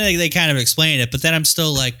it. And then they kind of explain it, but then I'm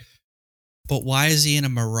still like, but why is he in a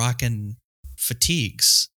Moroccan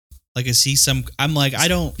fatigues? Like, is he some... I'm like, I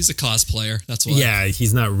don't... He's a cosplayer, that's why. Yeah,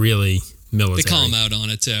 he's not really military. They call him out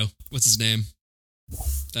on it, too. What's his name?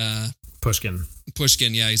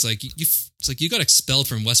 Pushkin, yeah. He's like, you got expelled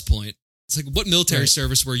from West Point. It's like, what military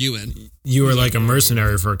service were you in? You were like a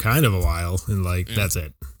mercenary for kind of a while, and that's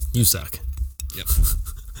it. You suck. Yep.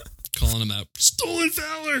 Calling him out. Stolen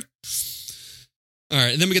Valor! All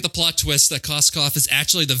right, and then we get the plot twist that Koskov is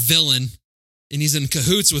actually the villain, and he's in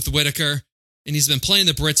cahoots with Whitaker, and he's been playing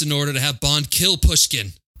the Brits in order to have Bond kill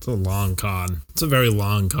Pushkin. It's a long con. It's a very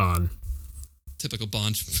long con. Typical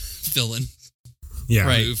Bond villain. Yeah.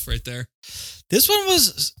 Move right there. This one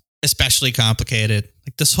was especially complicated.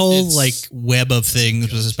 Like, this whole web of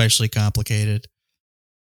things was especially complicated.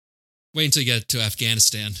 Wait until you get to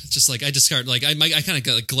Afghanistan. It's just like, I kind of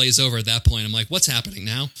got glaze over at that point. I'm like, what's happening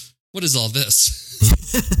now? What is all this?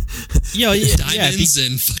 Diamonds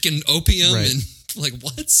and fucking opium and like,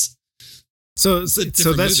 what? So that's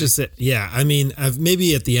movie. Just it. Yeah, I mean,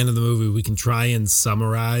 maybe at the end of the movie we can try and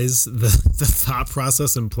summarize the thought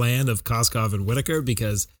process and plan of Koskov and Whitaker,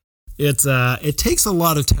 because it takes a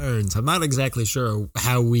lot of turns. I'm not exactly sure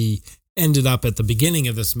how we ended up at the beginning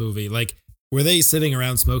of this movie. Like, were they sitting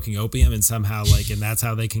around smoking opium and somehow and that's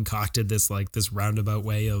how they concocted this roundabout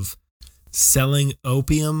way of selling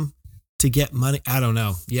opium to get money? I don't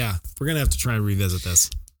know. Yeah, we're gonna have to try and revisit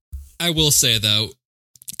this. I will say though,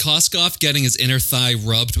 Koskov getting his inner thigh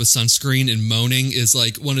rubbed with sunscreen and moaning is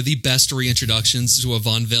like one of the best reintroductions to a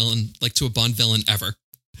Bond villain ever.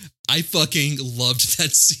 I fucking loved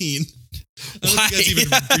that scene. I don't know if you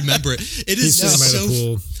guys even remember it. It is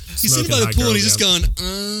so... He's sitting by the pool and he's just going,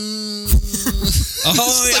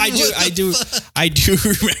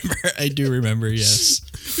 I do remember, yes.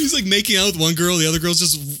 He's like making out with one girl, the other girl's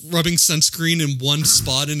just rubbing sunscreen in one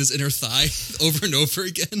spot in his inner thigh over and over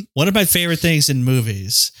again. One of my favorite things in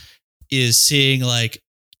movies is seeing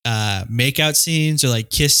makeout scenes or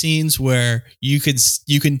kiss scenes where you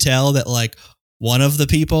can tell that one of the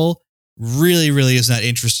people really, really is not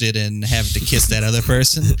interested in having to kiss that other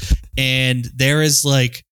person. And there is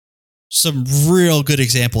some real good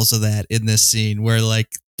examples of that in this scene where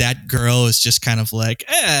that girl is just kind of peck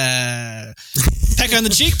on the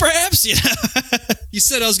cheek, perhaps. You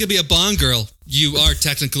said I was gonna be a Bond girl. You are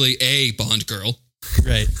technically a Bond girl,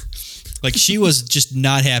 right? She was just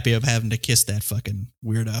not happy of having to kiss that fucking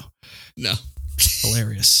weirdo. No,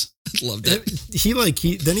 hilarious. Loved it.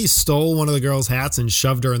 He stole one of the girls' hats and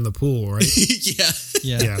shoved her in the pool, right?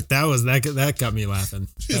 yeah. That got me laughing.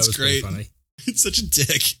 That was great. Pretty funny. It's such a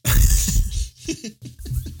dick.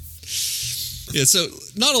 Yeah, so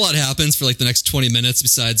not a lot happens for the next 20 minutes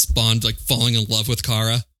besides Bond falling in love with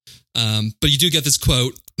Kara. But you do get this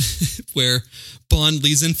quote where Bond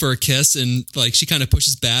leads in for a kiss and she kind of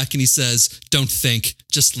pushes back and he says, "Don't think,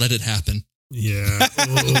 just let it happen." Yeah.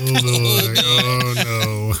 Oh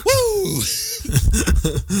no. Woo!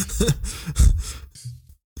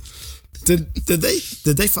 Did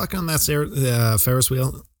they fuck on that Ferris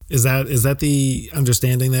wheel? Is that the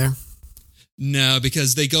understanding there? No,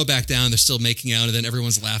 because they go back down, they're still making out, and then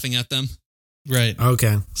everyone's laughing at them. Right.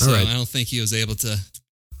 Okay. So all right. I don't think he was able to.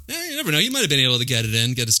 You never know. He might have been able to get it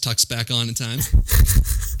in, get his tux back on in time,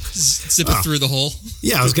 zip it through the hole.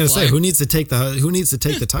 Yeah, I was going to say, who needs to take the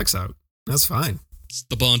tux out? That's fine. It's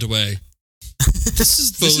the Bond away. This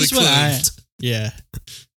is what I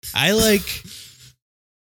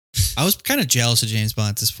was kind of jealous of James Bond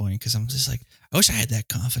at this point because I'm just I wish I had that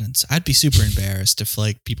confidence. I'd be super embarrassed if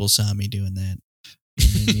people saw me doing that. You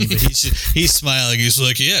know what I mean? But he's smiling. He's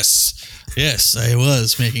like, yes, I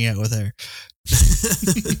was making out with her.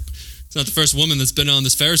 It's not the first woman that's been on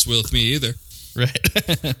this Ferris wheel with me either. Right.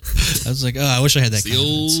 I was like, I wish I had that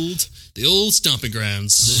confidence. The old stomping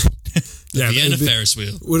grounds. Yeah, the end of Ferris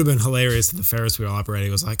wheel. Would have been hilarious if the Ferris wheel operator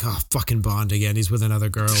was like, "Oh, fucking Bond again. He's with another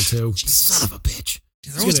girl too. Son of a bitch."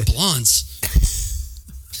 Yeah, they're always blondes.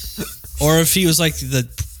 Or if he was the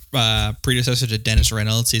predecessor to Dennis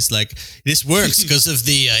Reynolds. He's like, this works because of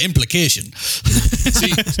the implication.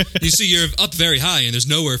 See, you're up very high and there's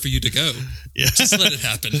nowhere for you to go. Yeah. Just let it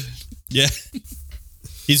happen. Yeah.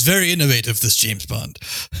 He's very innovative, this James Bond.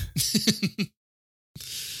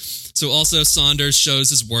 So also Saunders shows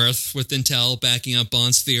his worth with intel backing up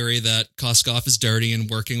Bond's theory that Koskov is dirty and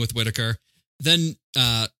working with Whitaker. Then,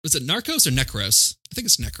 was it Narcos or Necros? I think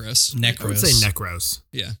it's Necros. I would say Necros.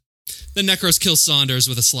 Yeah. Then Necros kills Saunders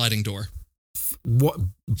with a sliding door. What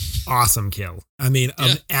awesome kill. I mean,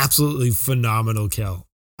 an absolutely phenomenal kill.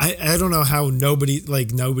 I don't know how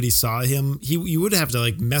nobody saw him. You would have to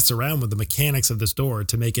like mess around with the mechanics of this door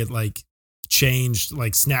to make it like change,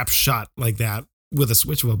 like snap shut like that with a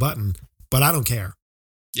switch of a button. But I don't care.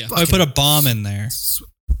 Yeah. I put a bomb in there.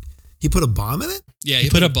 He put a bomb in it? Yeah, he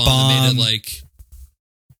put a bomb that made it like...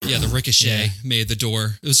 Yeah, the ricochet made the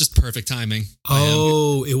door. It was just perfect timing.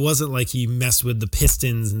 Oh, it wasn't like he messed with the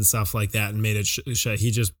pistons and stuff like that and made it shut. He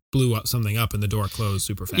just blew something up and the door closed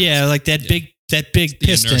super fast. Yeah, like that big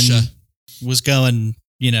piston inertia was going,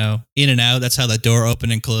 in and out. That's how the door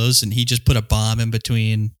opened and closed. And he just put a bomb in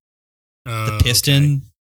between the piston,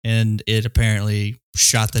 and it apparently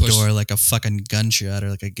shot the door like a fucking gunshot or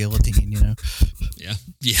like a guillotine. Yeah.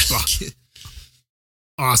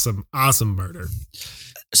 Awesome murder.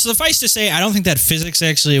 Suffice to say, I don't think that physics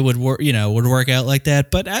actually would work out like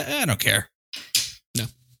that, but I don't care. No.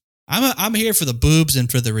 I'm here for the boobs and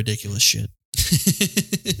for the ridiculous shit.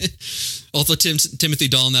 Also, Timothy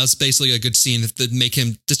Dalton, that was basically a good scene that make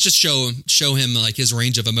him just show him like his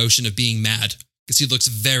range of emotion of being mad, because he looks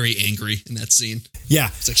very angry in that scene.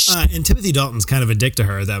 Yeah, and Timothy Dalton's kind of a dick to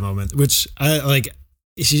her at that moment, which I like.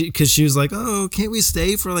 Because she was like, "Oh, can't we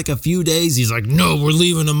stay for like a few days?" He's like, "No, we're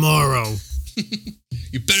leaving tomorrow."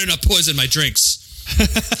 You better not poison my drinks.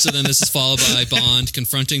 So then this is followed by Bond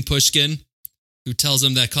confronting Pushkin, who tells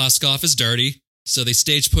him that Koskov is dirty. So they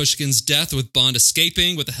stage Pushkin's death with Bond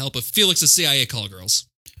escaping with the help of Felix's CIA call girls.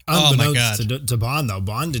 Oh my God. To Bond, though.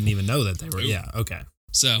 Bond didn't even know that they were. Yeah, okay.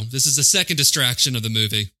 So this is the second distraction of the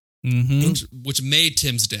movie, which made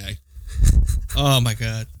Tim's day. Oh my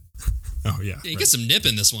God. Oh, yeah. You get some nip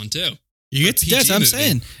in this one, too. You get, that's what I'm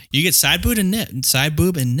saying. You get side boob and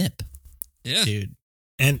nip. Yeah. Dude.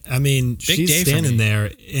 And I mean, she's standing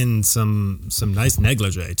there in some nice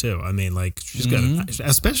negligee too. I mean, like she's got,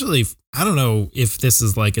 especially, I don't know if this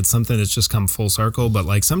is like, it's something that's just come full circle, but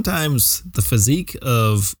like sometimes the physique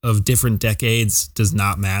of different decades does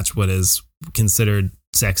not match what is considered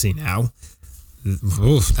sexy now.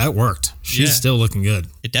 Oof, that worked. She's still looking good.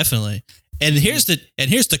 It definitely. And here's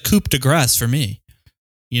the coup de grace for me.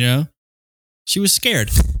 She was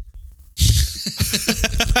scared.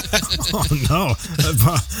 Oh no!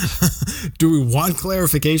 Do we want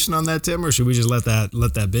clarification on that, Tim, or should we just let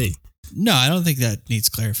that be? No, I don't think that needs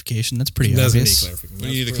clarification. That's pretty obvious. We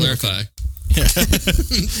need to clarify.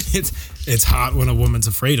 It's hot when a woman's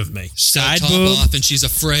afraid of me. Side boob off, and she's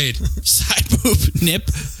afraid. Side boob nip.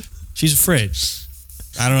 She's afraid.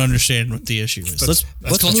 I don't understand what the issue is. Let's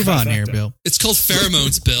move on here, Bill. It's called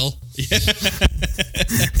pheromones, Bill.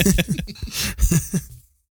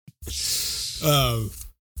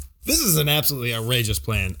 This is an absolutely outrageous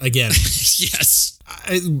plan. Again, yes.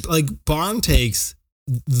 Bond takes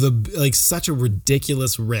such a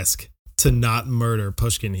ridiculous risk to not murder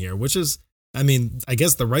Pushkin here, which is, I mean, I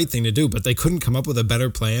guess the right thing to do, but they couldn't come up with a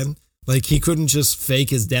better plan. Like he couldn't just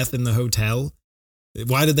fake his death in the hotel.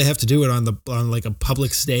 Why did they have to do it on like a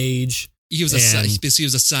public stage? He was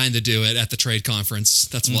assigned to do it at the trade conference.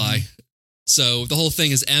 That's why. So the whole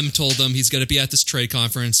thing is M told him he's going to be at this trade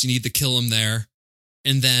conference. You need to kill him there.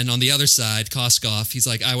 And then on the other side, Koskov, he's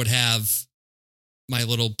like, I would have my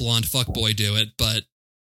little blonde fuckboy do it, but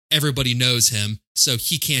everybody knows him, so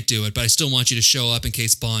he can't do it. But I still want you to show up in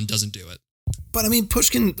case Bond doesn't do it. But I mean,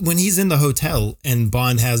 Pushkin, when he's in the hotel and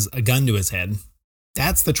Bond has a gun to his head,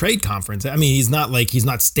 that's the trade conference. I mean, he's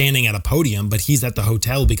not standing at a podium, but he's at the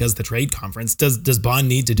hotel because the trade conference. Does Bond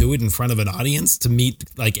need to do it in front of an audience to meet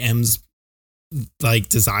like M's like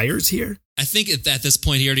desires here? I think at this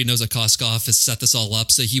point he already knows that Koskov has set this all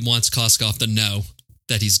up, so he wants Koskov to know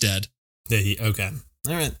that he's dead. Okay,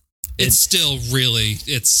 all right. It's still really,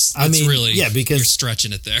 because you're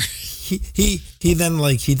stretching it there. He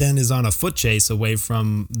then is on a foot chase away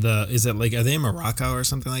from are they in Morocco or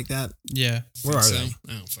something like that? Yeah. Where are they?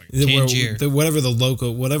 I don't fucking Tangier. Whatever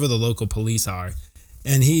the local police are.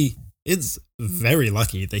 And he is very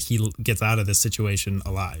lucky that he gets out of this situation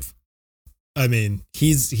alive. I mean,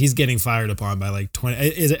 he's getting fired upon by like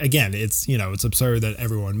 20. Again, it's absurd that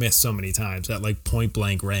everyone missed so many times at like point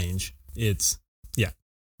blank range.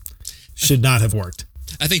 Should not have worked.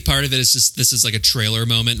 I think part of it is just this is like a trailer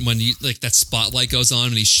moment when you like that spotlight goes on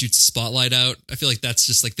and he shoots the spotlight out. I feel like that's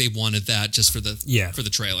just like they wanted that just for the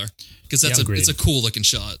trailer because it's a cool looking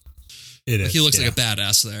shot. It is. He looks like a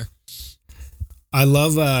badass there. I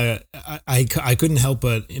love. I couldn't help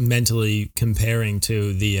but mentally comparing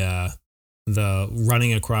to the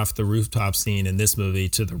running across the rooftop scene in this movie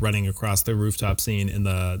to the running across the rooftop scene in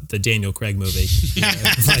the Daniel Craig movie,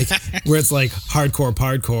 like where it's like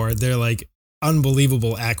hardcore. They're like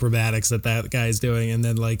unbelievable acrobatics that guy's doing, and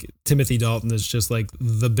then like Timothy Dalton is just like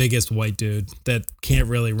the biggest white dude that can't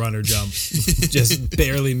really run or jump, just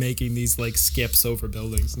barely making these like skips over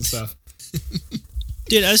buildings and stuff.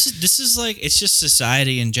 Dude, this is like, it's just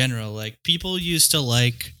society in general. Like people used to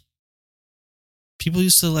like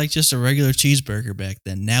just a regular cheeseburger back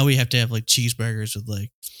then. Now we have to have like cheeseburgers with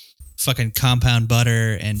like fucking compound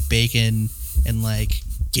butter and bacon and like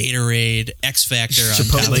Gatorade, X Factor on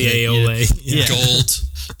Chipotle top of it. aioli. Yeah. Gold.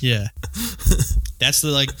 Yeah. That's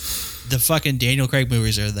the fucking Daniel Craig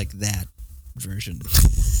movies are like that version.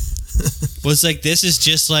 Was like this is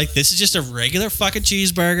just a regular fucking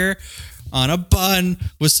cheeseburger on a bun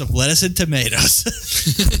with some lettuce and tomatoes.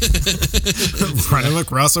 Running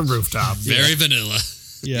across a rooftop. Very vanilla.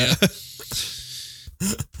 Yeah.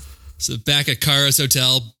 So back at Kara's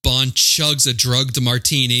hotel, Bond chugs a drugged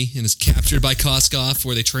martini and is captured by Koskov,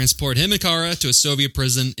 where they transport him and Kara to a Soviet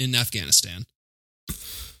prison in Afghanistan.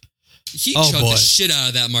 He chugged the shit out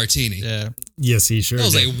of that martini. Yeah. Yes, he sure That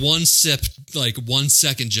was did. like one sip, like 1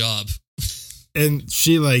 second job. And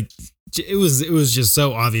she like, it was just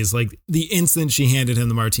so obvious. Like the instant she handed him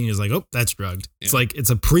the martini, is like, oh, that's drugged. Yeah. It's like, it's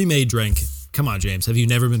a pre-made drink. Come on, James. Have you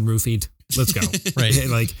never been roofied? Let's go. Right.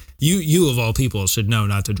 Like you of all people should know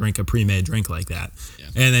not to drink a pre-made drink like that. Yeah.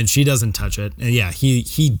 And then she doesn't touch it. And yeah,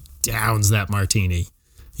 he downs that martini.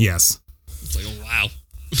 Yes. It's like, oh, wow.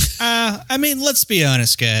 I mean, let's be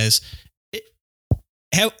honest, guys.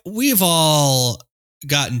 We've all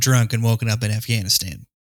gotten drunk and woken up in Afghanistan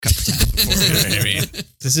a couple times before. I mean,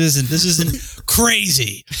 this isn't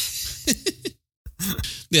crazy.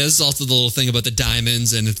 Yeah, this is also the little thing about the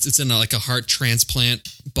diamonds, and it's in like a heart transplant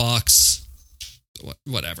box.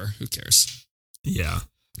 Whatever, who cares? Yeah.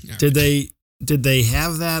 All Did they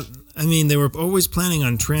have that? I mean, they were always planning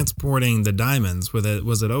on transporting the diamonds.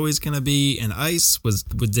 Was it always going to be in ice?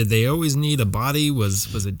 Did they always need a body?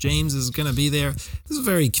 Was it James is going to be there? This is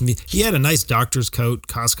very convenient. He had a nice doctor's coat,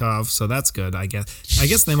 Koskov, so that's good. I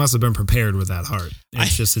guess they must have been prepared with that heart.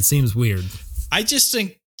 It seems weird. I just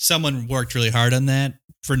think someone worked really hard on that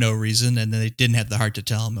for no reason, and then they didn't have the heart to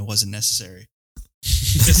tell him it wasn't necessary.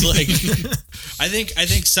 It's like, I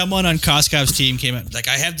think someone on Koskov's team came up like,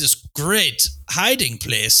 I have this great hiding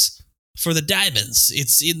place for the diamonds.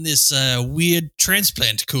 It's in this weird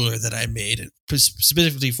transplant cooler that I made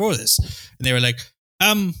specifically for this. And they were like,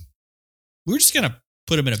 we're just gonna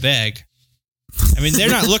put him in a bag. I mean, they're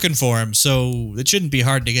not looking for him, so it shouldn't be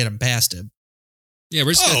hard to get him past him. Yeah,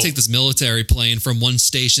 we're just going to take this military plane from one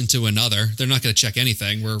station to another. They're not going to check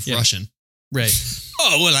anything. We're Russian. Right.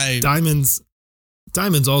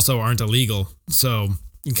 Diamonds also aren't illegal, so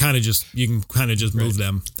you can kind of just move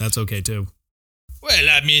them. That's okay too. Well,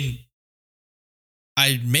 I mean,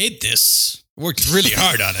 I made this. Worked really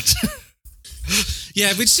hard on it.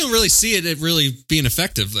 Yeah, we just don't really see it really being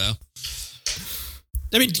effective, though.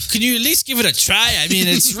 I mean, can you at least give it a try? I mean,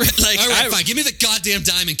 it's like... All right, fine. Give me the goddamn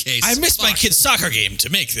diamond case. I missed my kid's soccer game to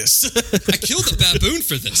make this. I killed a baboon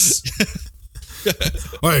for this.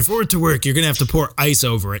 All right, for it to work, you're going to have to pour ice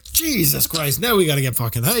over it. Jesus Christ, now we got to get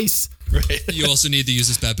fucking ice. Right. You also need to use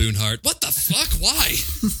this baboon heart. What the fuck? Why?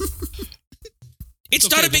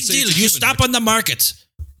 It's not a big deal. You stop on the market.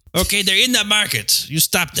 Okay, they're in the market. You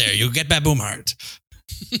stop there. You get baboon heart.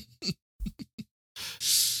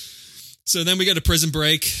 So then we get a prison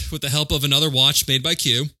break with the help of another watch made by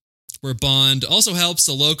Q, where Bond also helps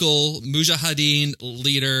the local Mujahideen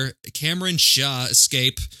leader Cameron Shah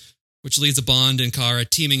escape, which leads to Bond and Kara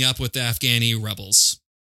teaming up with the Afghani rebels.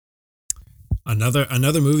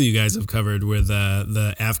 Another movie you guys have covered where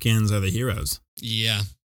the Afghans are the heroes. Yeah.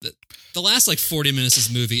 The last 40 minutes of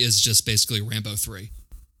this movie is just basically Rambo 3.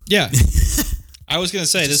 Yeah. I was going to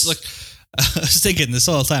say, this I was thinking this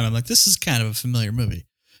all the time. I'm like, this is kind of a familiar movie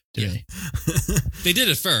to me. They did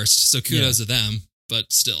it first, so kudos to them,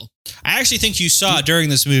 but still. I actually think you saw during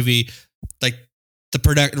this movie, like,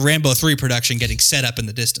 the Rambo 3 production getting set up in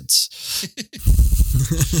the distance.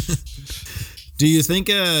 Do you think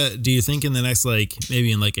in the next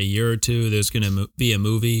maybe in a year or two there's going to be a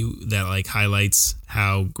movie that highlights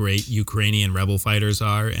how great Ukrainian rebel fighters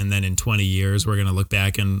are, and then in 20 years we're going to look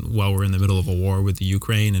back and while we're in the middle of a war with the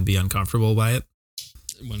Ukraine and be uncomfortable by it?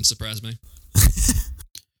 It wouldn't surprise me.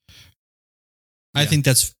 I think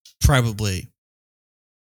that's probably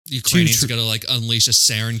Ukrainians are going to like unleash a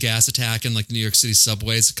sarin gas attack in like New York City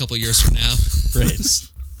subways a couple years from now. Right.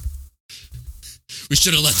 We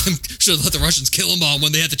should have let the Russians kill them all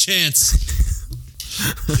when they had the chance.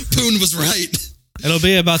 Putin was right. It'll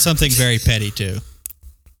be about something very petty too.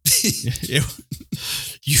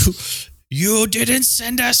 You didn't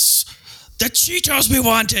send us the Cheetos we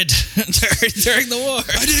wanted during the war.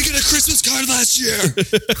 I didn't get a Christmas card last year.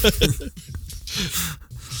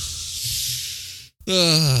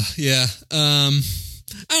 Yeah. I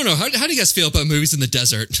don't know. How do you guys feel about movies in the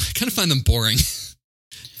desert? I kind of find them boring.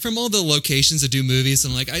 From all the locations that do movies,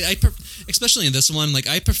 and like especially in this one, like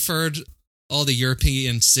I preferred all the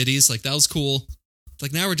European cities. Like that was cool.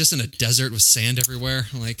 Like now we're just in a desert with sand everywhere.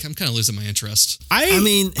 Like I'm kind of losing my interest. I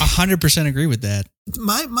mean, 100% agree with that.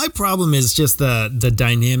 My problem is just the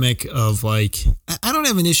dynamic of like I don't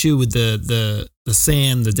have an issue with the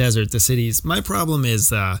sand, the desert, the cities. My problem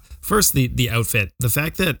is first the outfit. The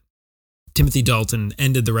fact that Timothy Dalton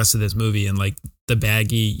ended the rest of this movie in like the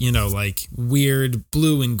baggy, like weird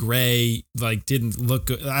blue and gray, like didn't look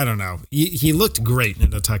good. I don't know. He looked great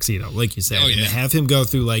in a tuxedo, like you said. Oh, yeah. And to have him go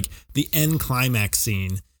through like the end climax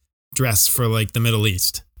scene dressed for like the Middle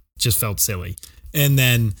East just felt silly. And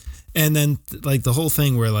then like the whole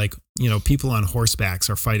thing where like, people on horsebacks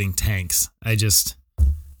are fighting tanks. I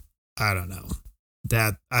don't know.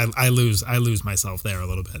 That I lose myself there a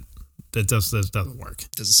little bit. That doesn't work.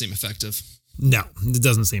 Doesn't seem effective. No, it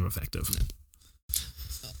doesn't seem effective. No.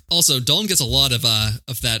 Also, Dalton gets a lot of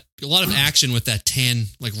action with that tan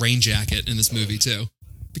like rain jacket in this movie too,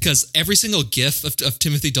 because every single GIF of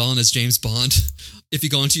Timothy Dalton as James Bond, if you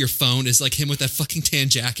go into your phone, is like him with that fucking tan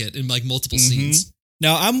jacket in like multiple scenes.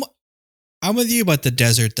 No, I'm with you about the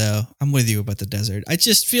desert though. I'm with you about the desert. It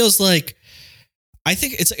just feels like I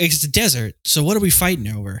think it's a desert. So what are we fighting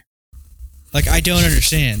over? Like I don't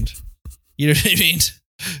understand. You know what I mean?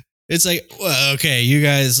 It's like, well, okay, you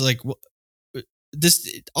guys like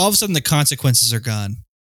this. All of a sudden, the consequences are gone.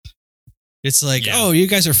 It's like, oh, you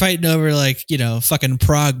guys are fighting over like fucking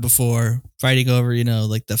Prague before, fighting over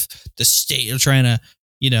like the state of trying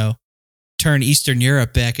to turn Eastern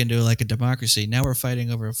Europe back into like a democracy. Now we're fighting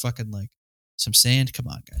over fucking like some sand. Come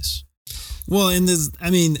on, guys. Well, and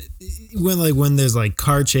when there's like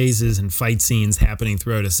car chases and fight scenes happening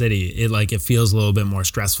throughout a city, it feels a little bit more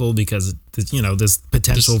stressful because there's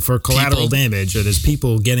potential for collateral damage, or there's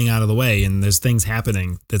people getting out of the way, and there's things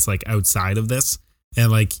happening that's like outside of this.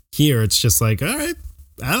 And like here, it's just like, all right,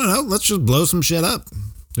 I don't know, let's just blow some shit up.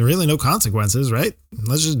 There are really no consequences, right?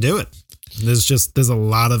 Let's just do it. There's a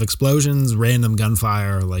lot of explosions, random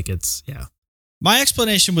gunfire, My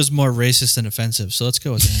explanation was more racist than offensive, so let's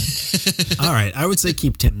go with that. All right, I would say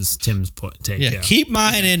keep Tim's take. Yeah, keep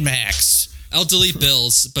mine in, Max. I'll delete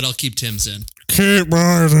Bill's, but I'll keep Tim's in. Keep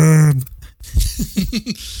mine in.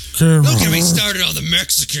 Don't get me started on the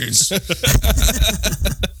Mexicans.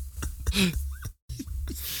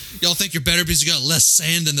 Y'all think you're better because you got less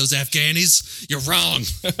sand than those Afghanis? You're wrong.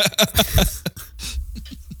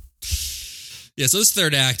 Yeah, so this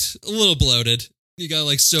third act, a little bloated. You got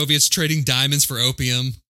like Soviets trading diamonds for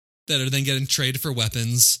opium that are then getting traded for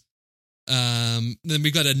weapons. Then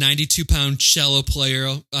we've got a 92-pound cello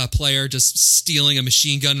player just stealing a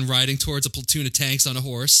machine gun and riding towards a platoon of tanks on a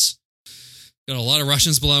horse. Got a lot of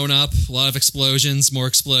Russians blown up, a lot of explosions, more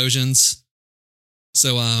explosions.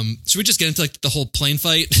 So, should we just get into like the whole plane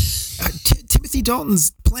fight? Timothy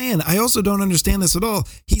Dalton's plan. I also don't understand this at all.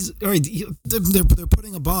 They're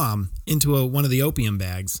putting a bomb into one of the opium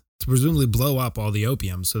bags to presumably blow up all the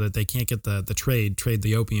opium so that they can't get the trade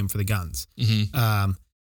the opium for the guns. Mm-hmm.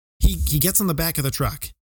 He gets on the back of the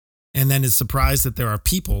truck and then is surprised that there are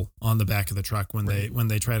people on the back of the truck when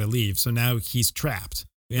they try to leave. So now he's trapped.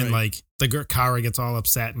 And like the Kara gets all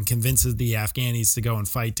upset and convinces the Afghanis to go and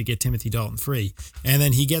fight to get Timothy Dalton free. And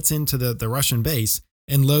then he gets into the Russian base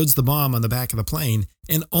and loads the bomb on the back of the plane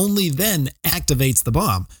and only then activates the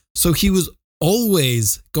bomb. So he was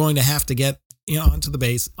always going to have to get onto the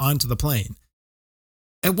base, onto the plane.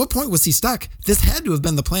 At what point was he stuck? This had to have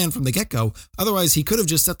been the plan from the get-go. Otherwise, he could have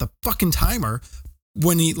just set the fucking timer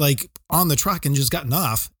when he on the truck and just gotten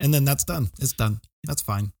off, and then that's done. It's done. That's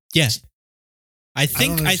fine. Yes. I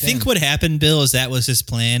think what happened, Bill, is that was his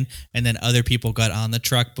plan, and then other people got on the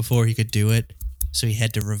truck before he could do it, so he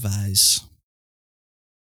had to revise.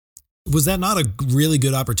 Was that not a really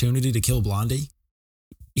good opportunity to kill Blondie?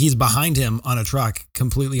 He's behind him on a truck,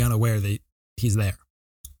 completely unaware that he's there.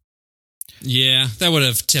 Yeah, that would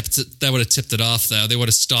have tipped it off, though. They would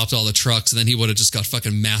have stopped all the trucks, and then he would have just got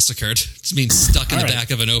fucking massacred. Just being stuck in the back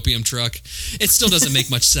of an opium truck. It still doesn't make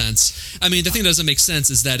much sense. I mean, the thing that doesn't make sense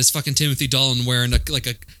is that it's fucking Timothy Dalton wearing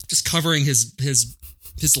just covering his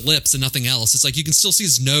lips and nothing else. It's like you can still see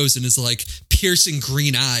his nose and his like piercing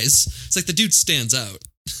green eyes. It's like the dude stands out.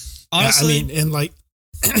 Honestly, I mean, and like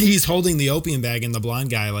he's holding the opium bag, and the blonde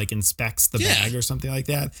guy like inspects the bag or something like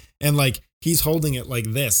that, and like he's holding it like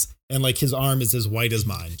this. And like his arm is as white as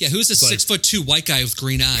mine. Yeah, who's this 6'2" white guy with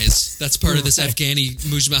green eyes? That's part of this Afghani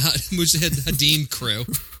Mujahideen crew.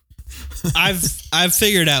 I've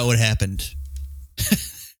figured out what happened.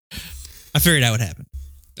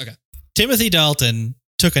 Okay. Timothy Dalton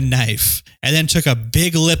took a knife and then took a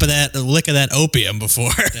big lick of that opium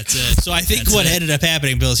before. That's it. So I think what ended up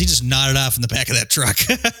happening, Bill, is he just nodded off in the back of that truck.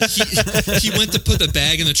 He went to put the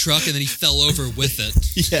bag in the truck and then he fell over with it.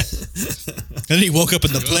 Yeah. And then he woke up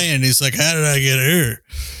in the plane and he's like, how did I get here?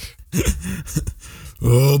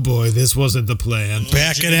 Oh boy, this wasn't the plan.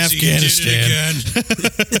 Back in Afghanistan.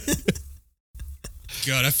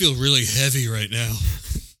 God, I feel really heavy right now.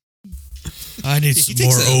 I need some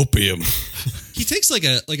more opium. He takes like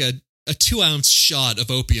a 2-ounce shot of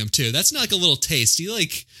opium too. That's not like a little taste.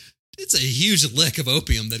 It's a huge lick of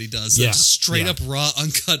opium that he does. Yeah, just straight up raw,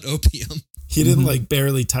 uncut opium. He didn't like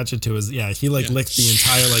barely touch it to his. Yeah, he licked the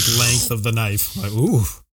entire like length of the knife. Like, ooh,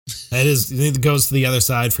 that is. It goes to the other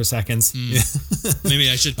side for seconds. Maybe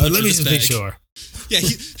I should. Let me just make sure. Yeah,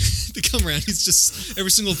 they come around. He's just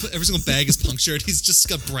every single bag is punctured. He's just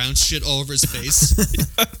got brown shit all over his face.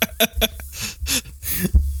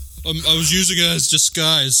 I was using it as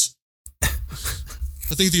disguise.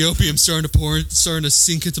 I think the opium's starting to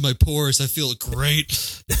sink into my pores. I feel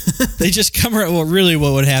great. They just come around. Well, really,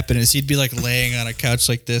 what would happen is he'd be like laying on a couch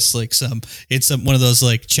like this, like one of those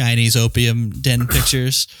like Chinese opium den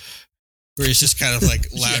pictures, where he's just kind of like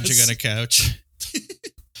lounging on a couch.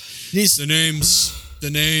 The names.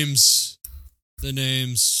 What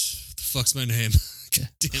the fuck's my name? God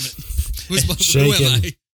damn it. Who am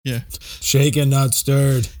I? Yeah. Shaken, not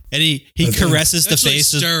stirred. And he caresses the face.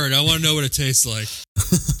 Stirred. I want to know what it tastes like.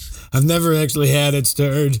 I've never actually had it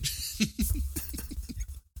stirred.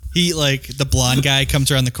 He, like, the blonde guy comes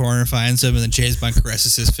around the corner and finds him, and then James Bond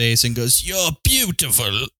caresses his face and goes, "You're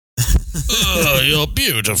beautiful. Oh, you're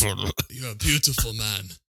beautiful. You're a beautiful man.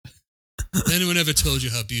 Anyone ever told you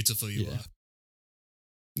how beautiful you are?"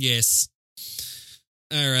 Yes.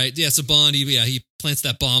 All right. Yeah, so Bond, he plants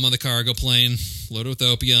that bomb on the cargo plane, loaded with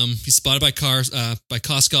opium. He's spotted by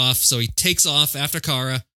Koskov, so he takes off after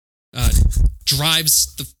Kara,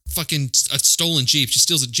 drives the fucking a stolen Jeep. She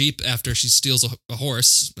steals a Jeep after she steals a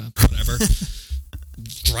horse, whatever.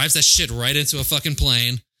 Drives that shit right into a fucking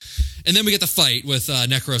plane. And then we get the fight with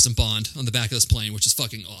Necros and Bond on the back of this plane, which is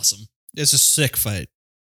fucking awesome. It's a sick fight.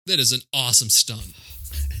 That is an awesome stunt.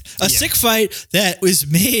 A sick fight that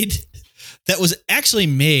was actually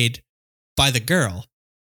made by the girl.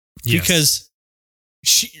 Yes. Because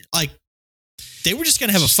they were just going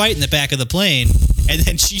to have a fight in the back of the plane, and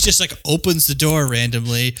then she just like opens the door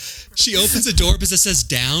randomly. She opens the door because it says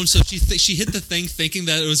down, so she hit the thing thinking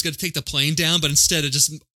that it was going to take the plane down, but instead it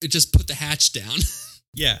just put the hatch down.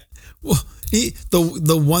 Yeah. Well,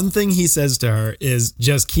 the one thing he says to her is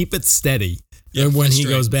just keep it steady. Yeah, when he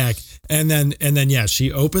goes back, and then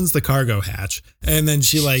she opens the cargo hatch, and then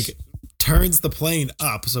she like turns the plane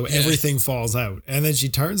up so everything falls out, and then she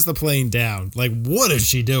turns the plane down. Like, what is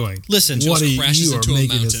she doing? Listen, what crashes into a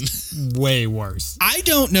mountain. Way worse. I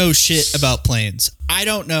don't know shit about planes. I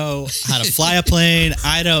don't know how to fly a plane.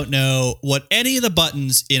 I don't know what any of the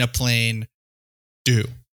buttons in a plane do.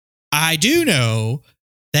 I do know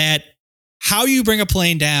that how you bring a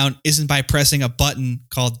plane down isn't by pressing a button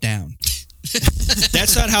called down.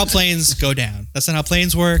 That's not how planes go down. That's not how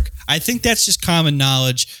planes work. I think that's just common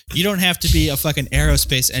knowledge. You don't have to be a fucking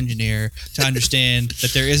aerospace engineer to understand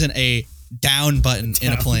that there isn't a down button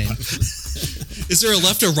in a plane. Is there a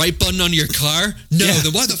left or right button on your car? No. Yeah.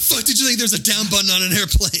 Then why the fuck did you think there's a down button on an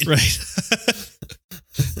airplane? Right.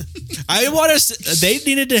 They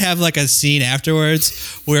needed to have like a scene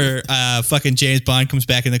afterwards where fucking James Bond comes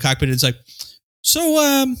back in the cockpit and it's like, so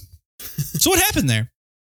what happened there?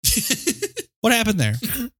 What happened there?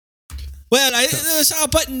 Well, I saw a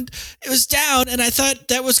button. It was down, and I thought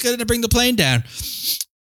that was going to bring the plane down.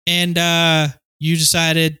 And you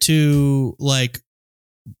decided to like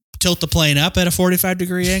tilt the plane up at a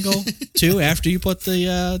 45-degree angle too after you put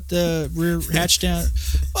the rear hatch down.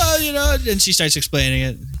 Well, and she starts explaining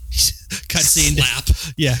it. Cutscene. Slap.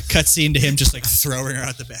 Cutscene to him just like throwing her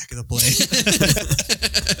out the back of the plane.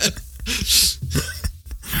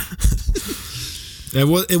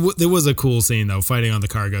 It was a cool scene though, fighting on the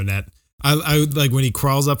cargo net. I like when he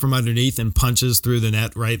crawls up from underneath and punches through the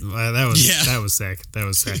net. Right, that was sick. That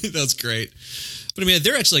was sick. That was great. But I mean,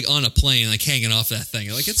 they're actually like on a plane, like hanging off that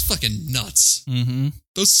thing. Like it's fucking nuts. Mm-hmm.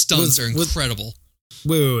 Those stunts are incredible.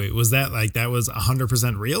 Wait. Was that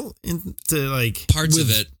 100% real? Into like parts of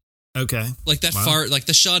it. Okay. Like that like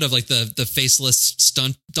the shot of like the faceless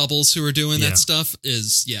stunt doubles who are doing that stuff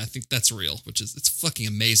is, I think that's real, it's fucking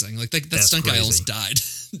amazing. Like that stunt guy almost died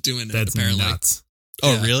doing it. That's apparently. Nuts.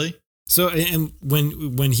 Oh, really? So, and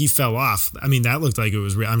when he fell off, I mean, that looked like it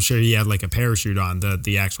was real. I'm sure he had like a parachute on,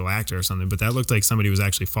 the actual actor or something, but that looked like somebody was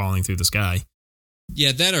actually falling through the sky.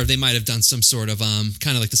 Yeah, that or they might have done some sort of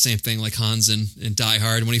kind of like the same thing like Hans in Die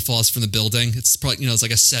Hard when he falls from the building. It's probably, it's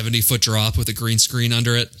like a 70-foot drop with a green screen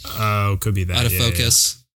under it. Oh, could be that. Out of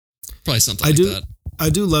focus. Yeah. Probably something like that. I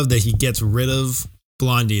do love that he gets rid of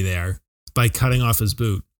Blondie there by cutting off his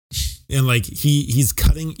boot. And like he's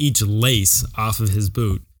cutting each lace off of his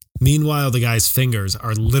boot. Meanwhile, the guy's fingers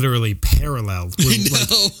are literally parallel.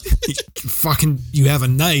 You have a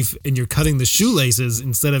knife and you're cutting the shoelaces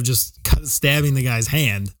instead of just stabbing the guy's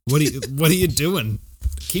hand. What are you doing?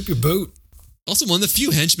 Keep your boot. Also, one of the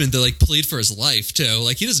few henchmen that like plead for his life too.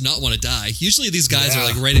 Like he does not want to die. Usually these guys are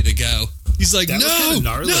like ready to go. He's like, no.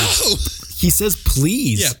 He says,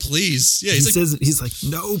 please. Yeah, please. Yeah, he's like,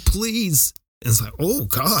 no, please. And it's like, oh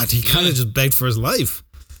God, he kind of just begged for his life.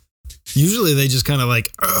 Usually they just kind of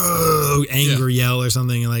like, angry yell or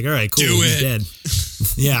something. And like, all right, cool, he's dead.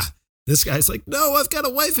 Yeah. This guy's like, no, I've got a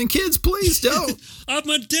wife and kids. Please don't. I have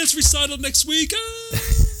my dance recital next week.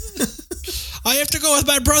 I have to go with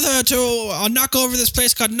my brother to knock over this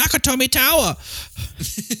place called Nakatomi Tower.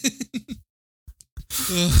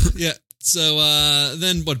 Yeah. So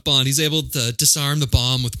then Bond? He's able to disarm the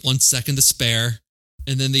bomb with 1 second to spare.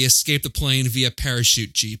 And then they escape the plane via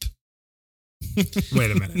parachute jeep.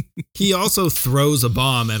 Wait a minute. He also throws a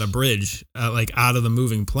bomb at a bridge, out of the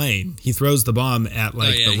moving plane. He throws the bomb at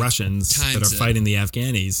the Russians that are fighting the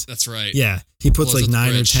Afghanis. That's right. Yeah, he puts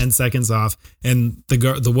 9 or 10 seconds off, and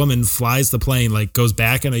the woman flies the plane, goes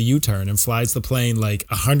back in a U-turn and flies the plane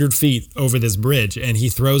 100 feet over this bridge, and he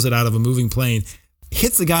throws it out of a moving plane.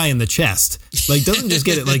 Hits the guy in the chest, doesn't just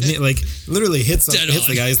get it, literally hits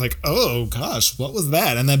the guy. He's like, oh gosh, what was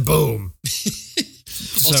that? And then boom.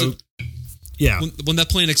 So. Yeah. When that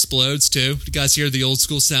plane explodes too, you guys hear the old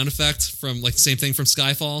school sound effect from the same thing from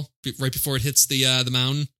Skyfall right before it hits the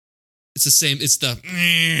mountain. It's the same. It's the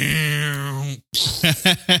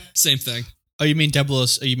same thing. Oh, you mean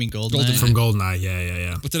you mean Goldeneye? From Goldeneye.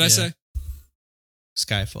 Yeah. What did I say?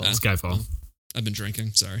 Skyfall. Skyfall. Oh, I've been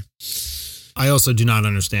drinking. Sorry. I also do not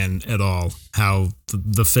understand at all how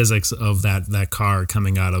the physics of that car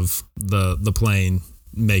coming out of the plane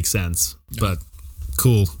makes sense. No. But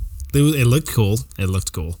cool. It looked cool. It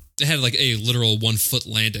looked cool. It had a literal 1 foot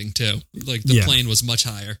landing too. The plane was much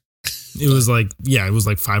higher. It was it was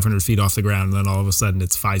 500 feet off the ground, and then all of a sudden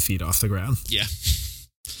it's 5 feet off the ground. Yeah.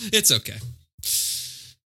 It's okay.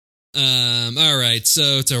 All right.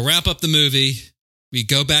 So to wrap up the movie, we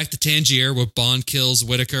go back to Tangier where Bond kills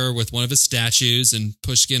Whitaker with one of his statues, and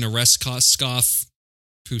Pushkin arrests Koskov,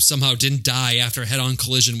 who somehow didn't die after a head-on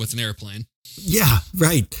collision with an airplane. Yeah,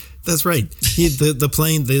 right. That's right. The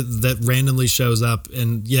plane that randomly shows up,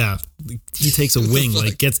 and he takes a wing,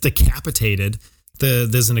 gets decapitated.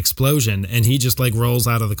 There's an explosion, and he just like rolls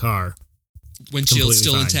out of the car. Windshield's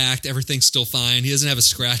still fine. Intact. Everything's still fine. He doesn't have a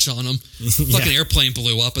scratch on him. Fucking airplane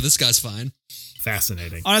blew up, but this guy's fine.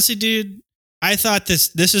 Fascinating. Honestly, dude, I thought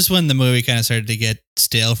this is when the movie kind of started to get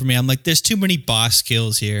stale for me. I'm like, there's too many boss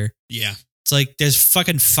kills here. Yeah. It's like there's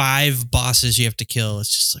fucking 5 bosses you have to kill. It's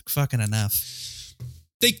just like fucking enough.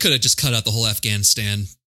 They could have just cut out the whole Afghanistan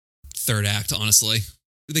third act, honestly.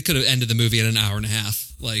 They could have ended the movie at an hour and a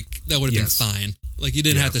half. Like, that would have been fine. Like, you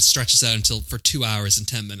didn't have to stretch this out for 2 hours and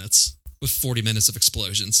 10 minutes with 40 minutes of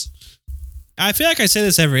explosions. I feel like I say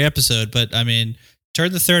this every episode, but I mean,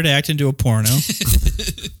 turn the third act into a porno.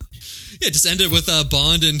 Yeah, just end it with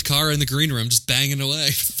Bond and Kara in the green room, just banging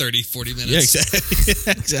away for 30, 40 minutes. Yeah,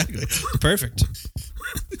 exactly. Exactly. Perfect.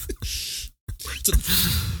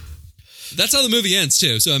 That's how the movie ends,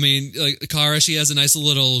 too. So, I mean, like, Kara, she has a nice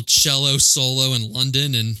little cello solo in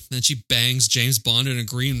London, and then she bangs James Bond in a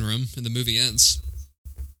green room, and the movie ends.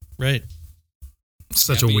 Right.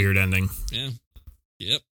 Such a weird ending. Yeah.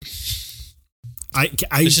 Yep.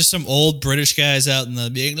 It's just some old British guys out in the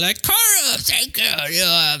being like, Kara, thank you,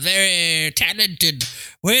 you're very talented.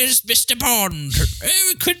 Where's Mr. Bond? Oh,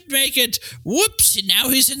 we couldn't make it. Whoops, and now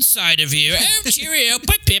he's inside of you. Oh, cheerio,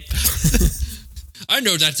 pip, pip. I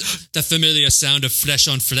know that familiar sound of flesh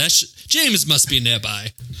on flesh. James must be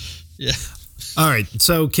nearby. Yeah. All right.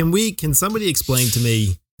 So can somebody explain to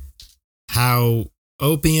me how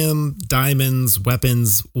opium, diamonds,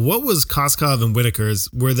 weapons, what was Koskov and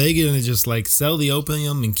Whitaker's? Were they going to just like sell the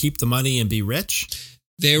opium and keep the money and be rich?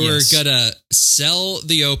 They were going to sell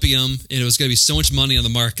the opium, and it was going to be so much money on the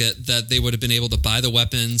market that they would have been able to buy the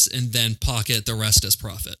weapons and then pocket the rest as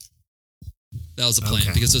profit. That was the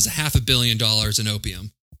plan, because it was $500 million in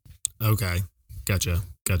opium. Okay. Gotcha.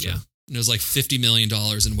 Yeah. And it was like $50 million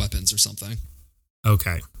in weapons or something.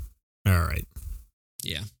 Okay. All right.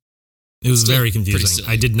 Yeah. It was very confusing.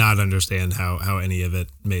 I did not understand how any of it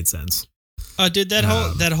made sense. Oh, dude, that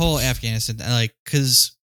whole Afghanistan, like,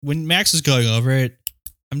 because when Max was going over it,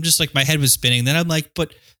 I'm just like, my head was spinning. Then I'm like,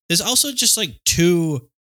 but there's also just like 2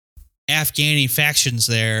 Afghani factions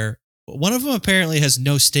there. One of them apparently has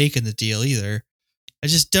no stake in the deal either. I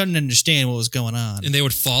just don't understand what was going on. And they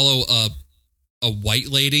would follow a white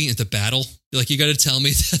lady into battle. Like, you got to tell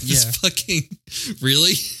me that this fucking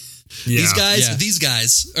really. Yeah. These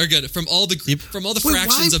guys are good from all the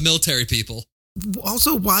fractions of military people.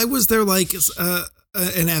 Also, why was there like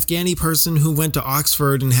an Afghani person who went to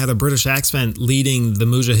Oxford and had a British accent leading the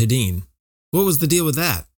Mujahideen? What was the deal with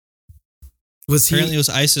that? Apparently it was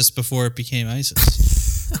ISIS before it became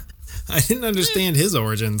ISIS. I didn't understand his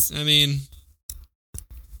origins. I mean,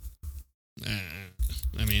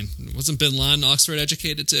 wasn't Bin Laden Oxford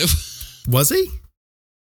educated too? Was he?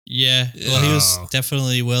 Yeah. Well, he was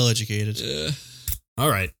definitely well educated. All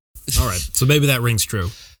right. So maybe that rings true.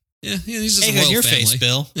 Yeah, he's just a royal your family. face,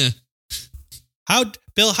 Bill. Yeah. How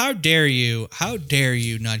dare you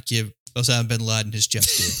not give Osama bin Laden his just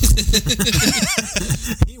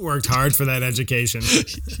due? He worked hard for that education.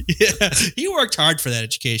 Yeah, he worked hard for that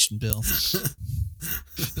education, Bill.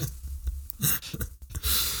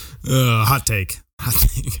 Hot take.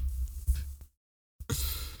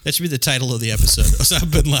 That should be the title of the episode.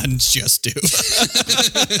 Osama bin Laden's just due.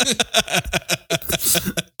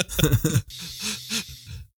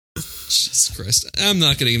 Jesus Christ. I'm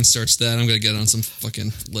not going to even search that. I'm going to get on some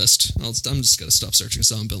fucking list. I'm just going to stop searching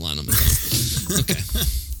Osama bin Laden on my phone. Okay.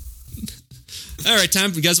 All right,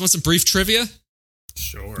 time. You guys want some brief trivia?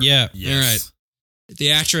 Sure. Yeah. Yes. All right.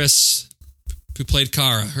 The actress who played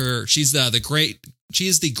Kara, she's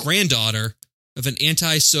the granddaughter of an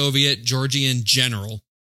anti-Soviet Georgian general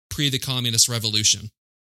pre the Communist Revolution,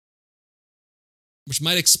 which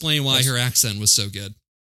might explain why her accent was so good.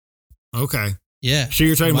 Okay. Yeah. So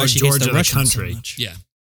you're talking about Georgia, the country. So yeah.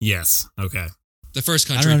 Yes. Okay. The first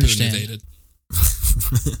country Putin invaded.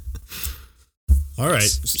 All right.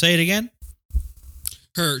 Say it again.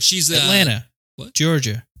 She's Atlanta. What?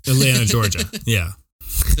 Georgia. Atlanta, Georgia. Yeah.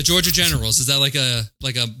 The Georgia Generals. Is that like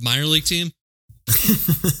a minor league team?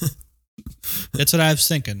 That's what I was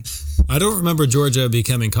thinking. I don't remember Georgia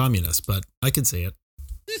becoming communist, but I can see it.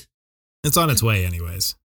 It's on its way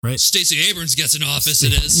anyways, right? Stacey Abrams gets in office,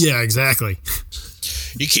 it is. Yeah, exactly.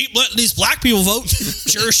 You keep letting these black people vote,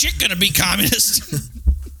 sure as shit gonna be communist.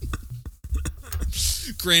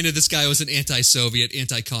 Granted, this guy was an anti-Soviet,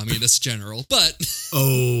 anti-communist general, but...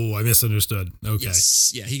 Oh, I misunderstood. Okay.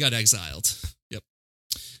 Yes. Yeah, he got exiled. Yep.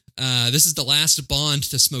 This is the last Bond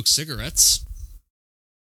to smoke cigarettes.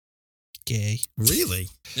 Gay. Really?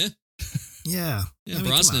 Yeah. Yeah. Yeah, I mean,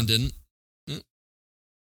 Brosnan didn't. Yeah.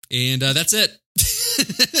 And that's it.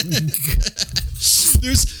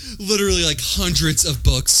 There's literally like hundreds of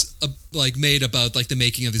books like made about like the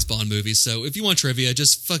making of these Bond movies. So if you want trivia,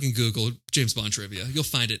 just fucking Google James Bond trivia. You'll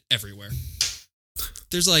find it everywhere.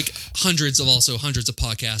 There's like hundreds of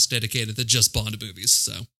podcasts dedicated to just Bond movies.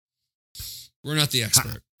 So we're not the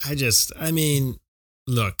expert. I mean,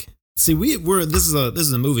 look. See, this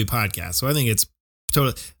is a movie podcast, so I think it's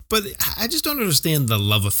totally. But I just don't understand the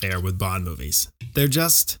love affair with Bond movies. They're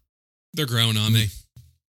growing on me.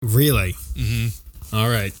 Really? Mm-hmm. All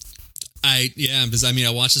right. Because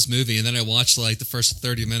I watched this movie and then I watched like the first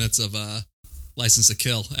 30 minutes of License to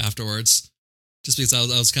Kill afterwards, just because I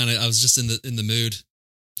was just in the mood.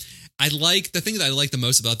 The thing that I liked the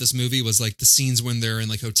most about this movie was like the scenes when they're in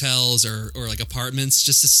like hotels or like apartments,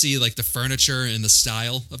 just to see like the furniture and the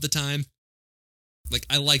style of the time. Like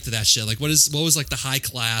I liked that shit. Like what was like the high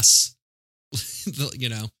class,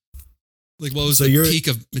 like what was the peak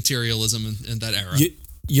of materialism in that era?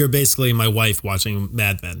 You're basically my wife watching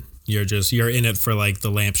Mad Men. You're in it for like the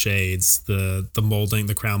lampshades, the molding,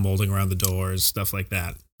 the crown molding around the doors, stuff like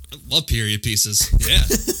that. I love period pieces. Yeah.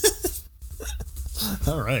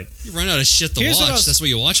 All right. You run out of shit to watch. That's what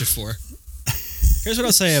you watch it for. Here's what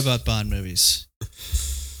I'll say about Bond movies.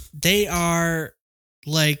 They are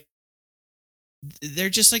like, they're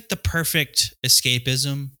just like the perfect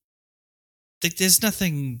escapism. Like, there's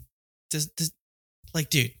nothing, like,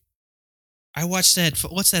 dude, I watched that.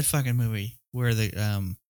 What's that fucking movie where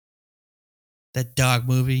that dog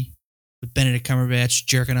movie with Benedict Cumberbatch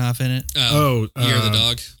jerking off in it? Year of the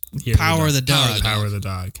Dog. Power of the Dog. Power of the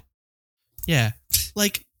Dog. Yeah,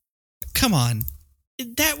 like, come on.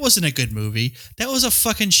 That wasn't a good movie. That was a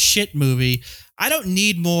fucking shit movie. I don't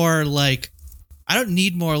need more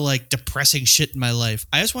depressing shit in my life.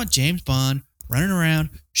 I just want James Bond running around,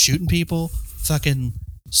 shooting people, fucking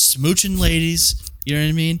smooching ladies. You know what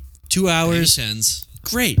I mean? 2 hours.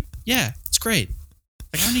 Great. Yeah, it's great.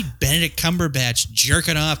 Like, I don't need Benedict Cumberbatch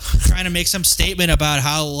jerking off, trying to make some statement about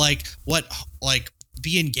how, what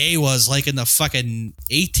being gay was like in the fucking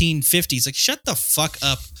 1850s. Like, shut the fuck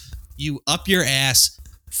up. You up your ass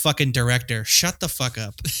fucking director. Shut the fuck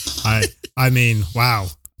up. I mean, wow.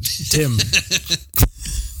 Tim.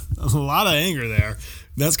 A lot of anger there.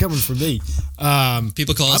 That's coming from me.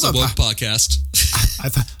 People call us a woke podcast.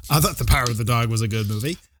 I thought The Power of the Dog was a good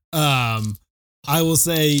movie. I will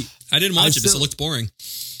say I didn't watch it because it looked boring.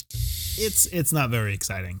 It's not very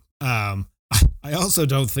exciting. I also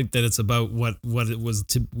don't think that it's about what it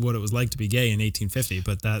was like to be gay in 1850,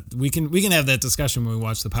 but that we can have that discussion when we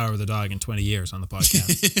watch The Power of the Dog in 20 years on the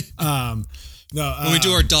podcast. When we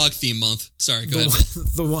do our dog theme month. Sorry, go ahead.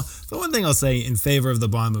 The one thing I'll say in favor of the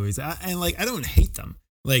Bond movies, I don't hate them.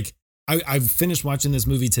 Like, I finished watching this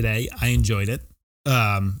movie today. I enjoyed it.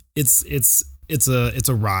 It's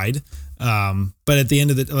a ride. But at the end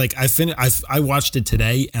of the, I watched it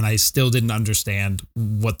today and I still didn't understand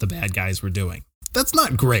what the bad guys were doing. That's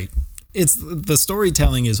not great. It's the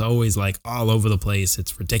storytelling is always like all over the place.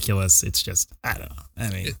 It's ridiculous. It's just, I don't know. I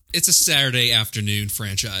mean, it's a Saturday afternoon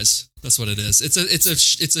franchise. That's what it is. It's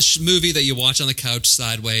a movie that you watch on the couch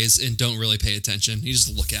sideways and don't really pay attention. You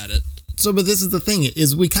just look at it. So, but this is the thing,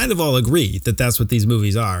 is we kind of all agree that that's what these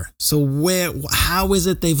movies are. So how is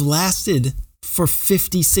it they've lasted for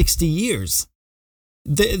 50, 60 years?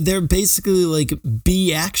 They're basically like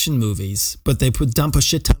B action movies, but they dump a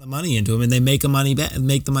shit ton of money into them and they make the money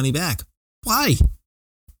back. Why?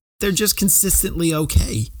 They're just consistently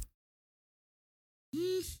okay.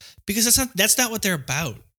 Because that's not what they're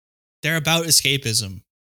about. They're about escapism.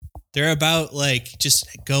 They're about like just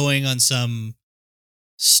going on some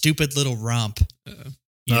stupid little romp.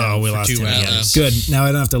 We lost 2 hours. Good. Now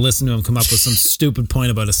I don't have to listen to him come up with some stupid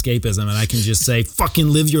point about escapism, and I can just say, fucking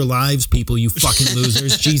live your lives, people, you fucking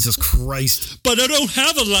losers. Jesus Christ. But I don't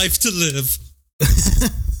have a life to live.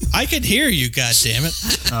 I can hear you,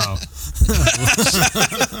 goddammit. Oh.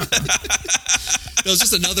 That was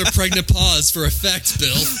just another pregnant pause for effect,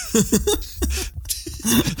 Bill.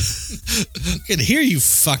 I can hear you,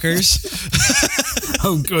 fuckers.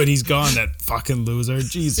 Oh, good. He's gone, that fucking loser.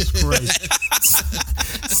 Jesus Christ.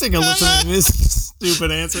 Sick of listening to his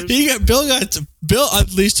stupid answers. Bill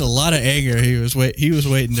unleashed a lot of anger. He was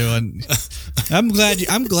waiting to. I'm glad you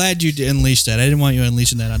unleashed that. I didn't want you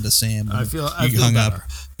unleashing that onto Sam. I feel hung better. Up.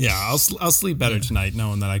 Yeah, I'll sleep better tonight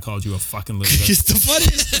knowing that I called you a fucking loser.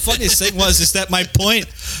 The funniest thing was that my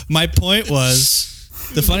point was.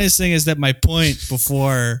 The funniest thing is that my point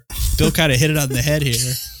before Bill kind of hit it on the head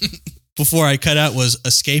here, before I cut out, was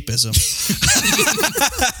escapism.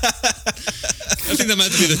 I think that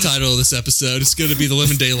might be the title of this episode. It's going to be The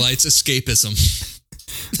Living Daylights Escapism.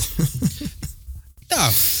 No,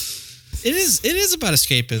 it is about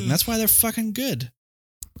escapism. That's why they're fucking good.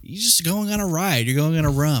 You're just going on a ride. You're going on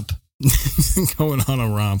a romp. Going on a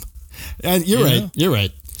romp. You're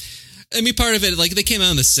right. I mean, part of it, like, they came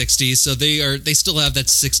out in the 60s, so they still have that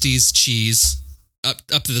 60s cheese up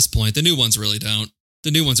to this point. The new ones really don't.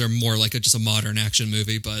 The new ones are more like just a modern action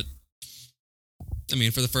movie, but I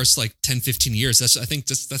mean, for the first like 10, 15 years, that's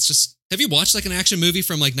just, have you watched like an action movie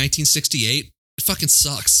from like 1968? It fucking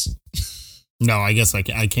sucks. No, I guess I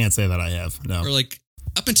can't say that I have. No. Or like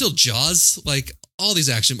up until Jaws, like all these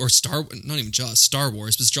action, or Star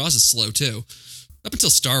Wars, because Jaws is slow too. Up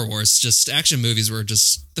until Star Wars, just action movies were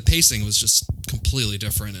just, the pacing was just completely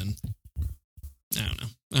different, and I don't know.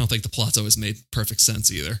 I don't think the plots always made perfect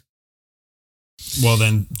sense either. Well,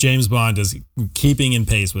 then James Bond is keeping in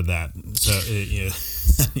pace with that. So, yeah.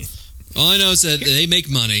 All I know is that they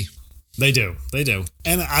make money. They do,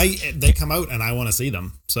 and they come out, and I want to see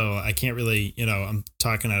them. So I can't really, I'm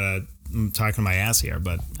talking my ass here,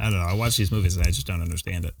 but I don't know. I watch these movies and I just don't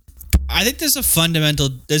understand it. I think there's a fundamental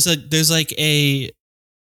there's a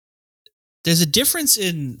difference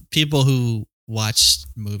in people who watch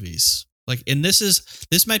movies. Like, and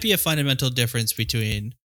this might be a fundamental difference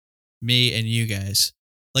between me and you guys.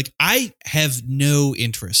 Like, I have no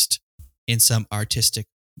interest in some artistic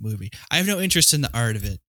movie. I have no interest in the art of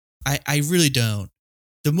it. I really don't.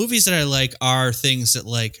 the movies that I like are things that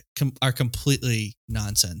like are completely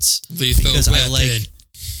nonsense. Lethal Because I Weapon. like,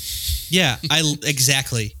 yeah,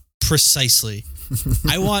 exactly, precisely.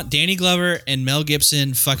 I want Danny Glover and Mel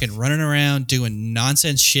Gibson fucking running around doing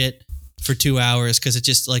nonsense shit for 2 hours because it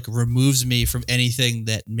just like removes me from anything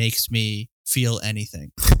that makes me feel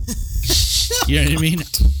anything. You know what I mean?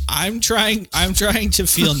 I'm trying to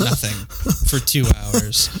feel nothing for 2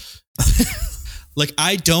 hours. Like,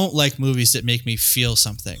 I don't like movies that make me feel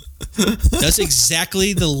something. That's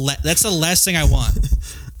exactly that's the last thing I want.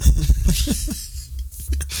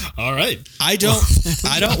 All right. I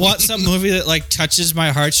don't want some movie that like touches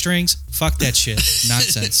my heartstrings. Fuck that shit.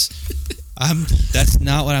 Nonsense. That's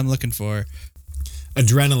not what I'm looking for.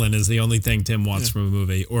 Adrenaline is the only thing Tim wants from a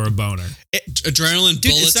movie, or a boner. Adrenaline,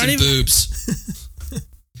 bullets, and boobs.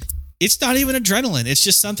 It's not even adrenaline. It's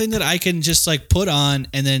just something that I can just like put on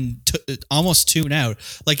and then almost tune out.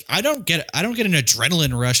 Like I don't get an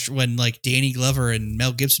adrenaline rush when like Danny Glover and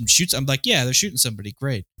Mel Gibson shoots. I'm like, yeah, they're shooting somebody.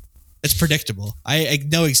 Great. It's predictable. I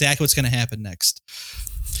know exactly what's going to happen next.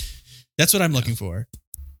 That's what I'm looking for.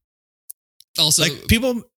 Also, like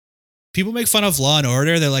people make fun of Law and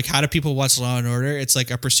Order. They're like, how do people watch Law and Order? It's like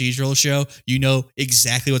a procedural show. You know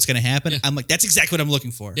exactly what's going to happen. Yeah. I'm like, that's exactly what I'm looking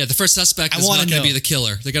for. Yeah, the first suspect is not going to be the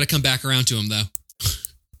killer. They got to come back around to him, though.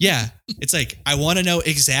 Yeah, it's like, I want to know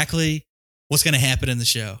exactly what's going to happen in the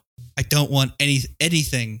show. I don't want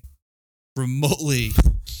anything remotely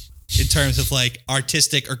in terms of like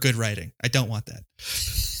artistic or good writing. I don't want that.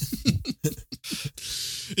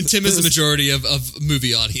 And Tim is the majority of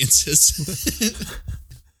movie audiences.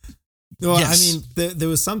 Well, yes. I mean, there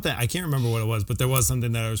was something, I can't remember what it was, but there was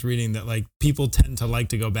something that I was reading that like people tend to like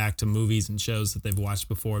to go back to movies and shows that they've watched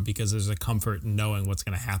before because there's a comfort in knowing what's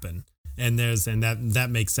going to happen. And that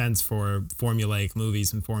makes sense for formulaic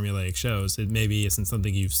movies and formulaic shows. It maybe isn't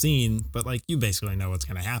something you've seen, but like you basically know what's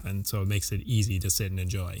going to happen. So it makes it easy to sit and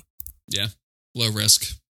enjoy. Yeah. Low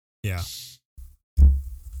risk. Yeah.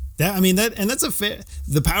 That's a fair.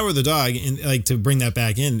 The Power of the Dog, and like to bring that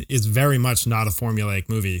back in, is very much not a formulaic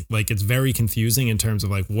movie. Like it's very confusing in terms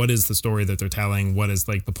of like what is the story that they're telling, what is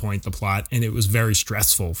like the point, the plot, and it was very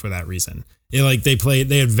stressful for that reason. They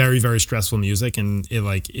had very, very stressful music, and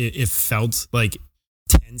it felt like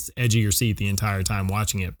tense, edge of your seat the entire time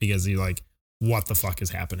watching it because you're like, what the fuck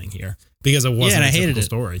is happening here? Because it wasn't a typical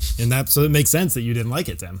story, and so it makes sense that you didn't like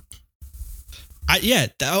it, Tim.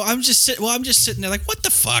 I'm just sitting there like, what the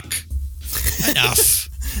fuck?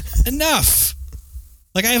 Enough.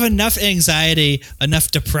 Like I have enough anxiety,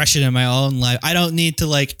 enough depression in my own life. I don't need to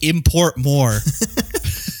like import more.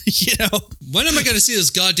 You know? When am I going to see this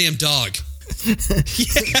goddamn dog? I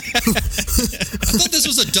thought this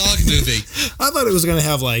was a dog movie. I thought it was going to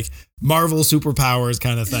have like Marvel superpowers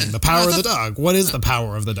kind of thing. The power of the dog. What is the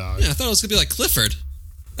power of the dog? Yeah, I thought it was going to be like Clifford.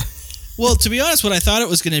 Well, to be honest, what I thought it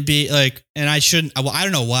was going to be like, and I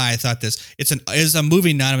don't know why I thought this. It's a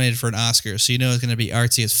movie nominated for an Oscar, so you know it's going to be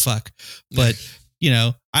artsy as fuck. But you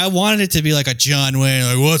know, I wanted it to be like a John Wayne,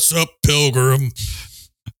 like "What's up, Pilgrim?"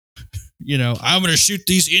 You know, I'm going to shoot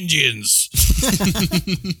these Indians.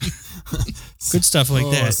 Good stuff like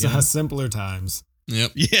that. You know? Simpler times.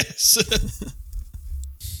 Yep. Yes.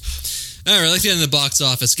 All right, let's get into the box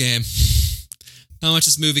office game. How much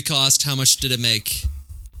does this movie cost? How much did it make?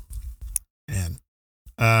 Man,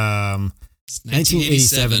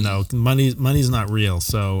 1987 though. Money's not real,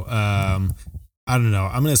 so I don't know.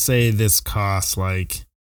 I'm gonna say this costs like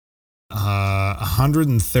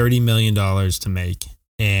 $130 million to make,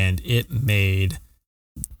 and it made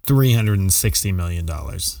 $360 million.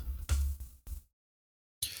 No,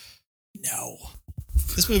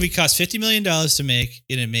 this movie cost $50 million to make,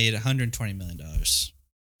 and it made $120 million.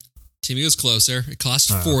 Timmy was closer. It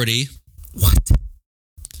cost 40. What?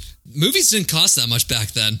 Movies didn't cost that much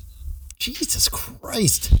back then. Jesus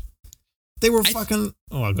Christ. They were fucking...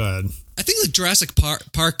 Oh, go ahead. I think like Jurassic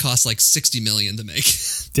Park cost like $60 million to make.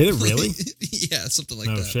 Did it really? Yeah, something like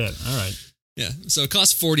that. Oh, shit. All right. Yeah, so it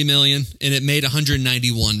cost $40 million, and it made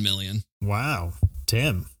 $191 million. Wow.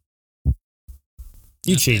 Tim.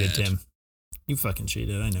 You cheated, Tim. You fucking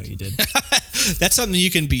cheated. I know you did. That's something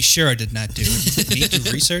you can be sure I did not do. Me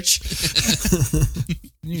do research?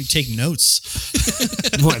 You take notes.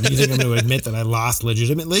 What, you think I'm going to admit that I lost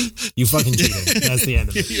legitimately? You fucking cheated. That's the end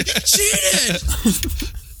of it. Cheated!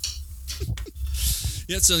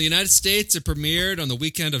 Yeah, so in the United States, it premiered on the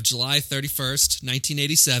weekend of July 31st,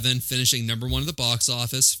 1987, finishing number one at the box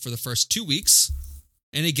office for the first 2 weeks.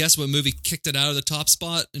 Any guess what movie kicked it out of the top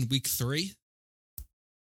spot in week 3?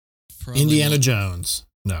 Probably Indiana not. Jones.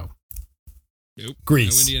 No. Nope.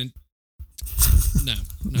 Grease. No,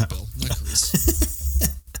 not Bill. Not Grease.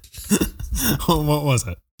 What was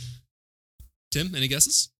it? Tim, any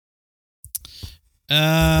guesses?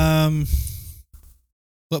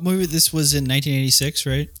 What movie? This was in 1986,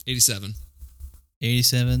 right? 87.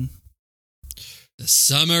 87. The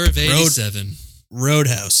summer of 87.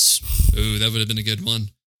 Roadhouse. Ooh, that would have been a good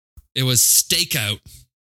one. It was Stakeout,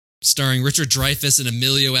 starring Richard Dreyfuss and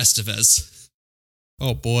Emilio Estevez.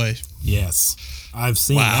 Oh, boy. Yes. I've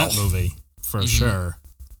seen that movie for sure.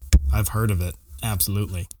 I've heard of it.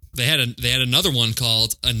 Absolutely. They had another one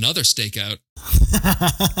called Another Stakeout.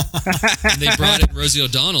 And they brought in Rosie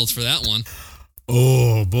O'Donnell for that one.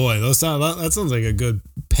 Oh, boy. That sounds like a good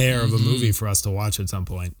pair of a movie for us to watch at some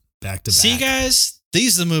point. Back to back. See, guys?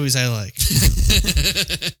 These are the movies I like.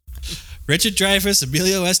 Richard Dreyfuss,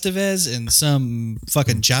 Emilio Estevez, and some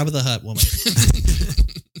fucking Jabba the Hutt woman.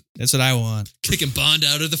 That's what I want. Kicking Bond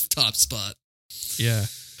out of the top spot. Yeah.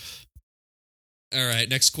 All right,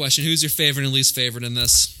 next question. Who's your favorite and least favorite in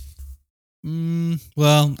this?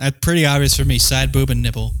 Well, that's pretty obvious for me. Side boob and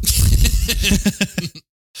nipple.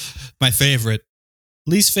 My favorite.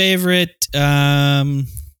 Least favorite, I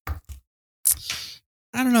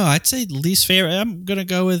don't know. I'd say least favorite. I'm going to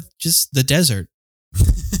go with just the desert.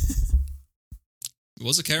 It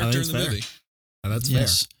was a character in the movie. Oh, that's fair.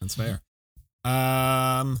 That's fair.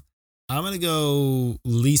 I'm going to go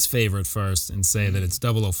least favorite first and say that it's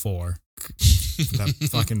 004. That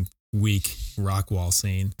fucking weak rock wall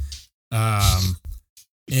scene. And,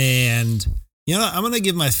 I'm going to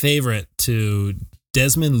give my favorite to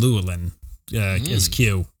Desmond Llewellyn as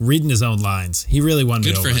Q, reading his own lines. He really won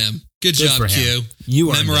me over. Good for him. Good job, for Q.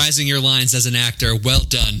 You memorizing your lines as an actor. Well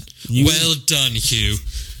done. Well done, Q.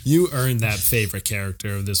 You earned that favorite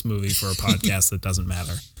character of this movie for a podcast that doesn't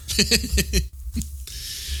matter.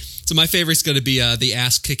 So my favorite's going to be the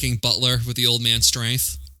ass-kicking butler with the old man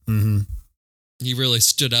strength. Mm-hmm. He really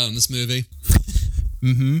stood out in this movie.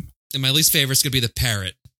 Mm-hmm. And my least favorite's going to be the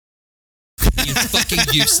parrot. Being fucking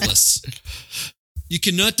useless. You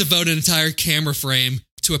cannot devote an entire camera frame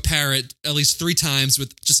to a parrot at least 3 times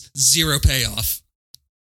with just zero payoff.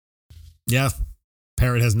 Yeah.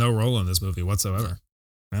 Parrot has no role in this movie whatsoever.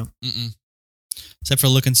 No. Except for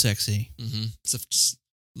looking sexy. Mm-hmm. Except just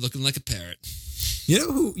looking like a parrot.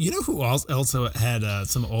 You know who also had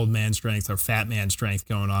some old man strength or fat man strength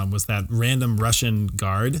going on was that random Russian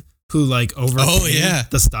guard who overcame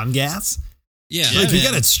the stun gas. Yeah. He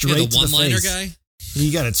got it straight the to the face. guy. He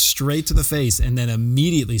got it straight to the face and then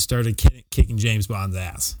immediately started kicking James Bond's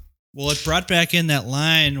ass. Well, it brought back in that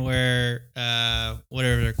line where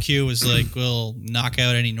whatever Q was like, we'll knock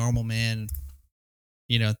out any normal man,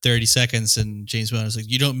 30 seconds. And James Bond was like,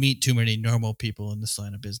 you don't meet too many normal people in this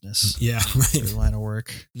line of business. Yeah, right. Line of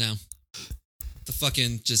work. No. The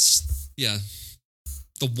fucking the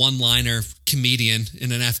one-liner comedian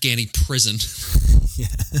in an Afghani prison. Yeah.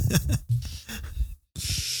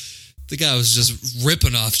 The guy was just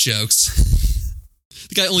ripping off jokes.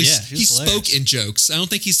 The guy he spoke in jokes. I don't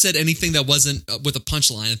think he said anything that wasn't with a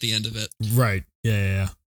punchline at the end of it. Right. Yeah.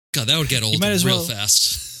 God, that would get old real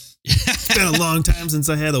fast. It's been a long time since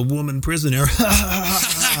I had a woman prisoner.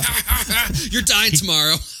 You're dying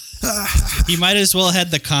tomorrow. He might as well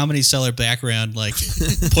had the Comedy Cellar background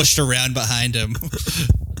pushed around behind him.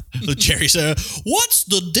 Jerry said, "What's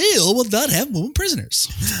the deal with not having women prisoners?"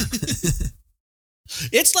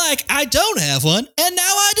 It's like I don't have one, and now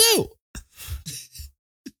I do.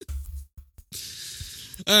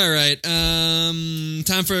 All right.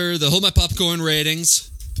 Time for the Hold My Popcorn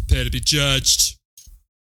ratings. Prepare to be judged.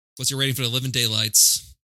 What's your rating for the Living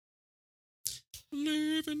Daylights?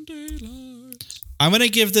 Living Daylights. I'm going to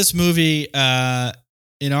give this movie,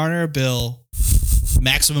 in honor of Bill,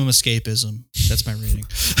 maximum escapism. That's my rating.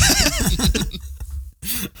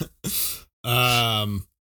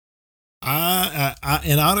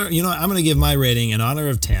 In honor, I'm going to give my rating in honor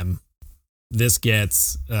of Tim. This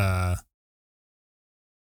gets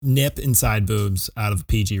nip inside boobs out of a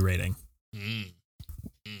PG rating.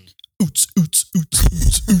 Oots, oots, oots,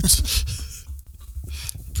 oots, oots.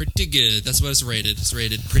 Pretty good. That's what it's rated. It's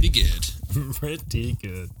rated pretty good. Pretty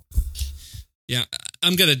good. Yeah,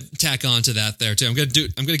 I'm gonna tack on to that there too. I'm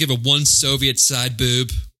gonna give a 1 Soviet side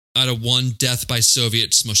boob out of 1 death by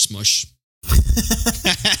Soviet smush smush.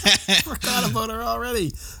 Forgot about her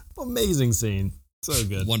already. Amazing scene. So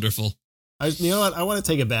good. Wonderful. You know what? I want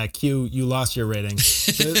to take it back. Q, you lost your rating.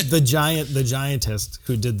 The giantist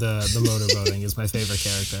who did the motorboating is my favorite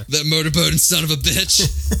character. That motorboating son of a bitch.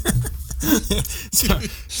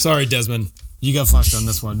 Sorry, Desmond. You got fucked on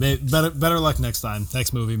this one. Better luck next time.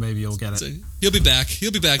 Next movie, maybe you'll get it. So he'll be back.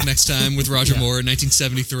 He'll be back next time with Roger Moore in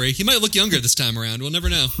 1973. He might look younger this time around. We'll never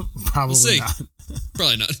know. Probably we'll see. not.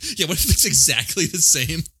 Probably not. Yeah, what if it's exactly the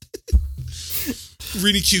same?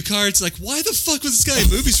 reading cue cards. Like, why the fuck was this guy in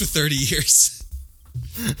movies for 30 years?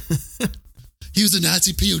 He was a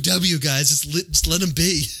Nazi POW, guys. Just let him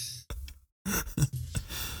be.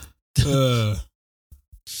 All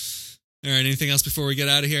right. Anything else before we get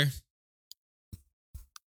out of here?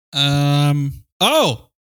 Oh,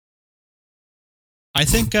 I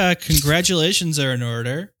think congratulations are in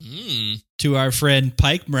order to our friend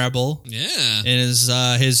Pike Mrebel. Yeah,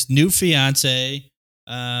 and his new fiance,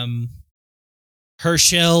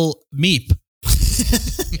 Herschel Meep.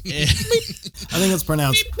 I think it's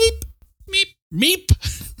pronounced Meep. Meep. Meep.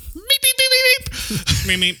 Meep.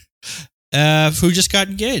 Meep. Meep. Who just got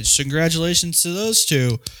engaged. So congratulations to those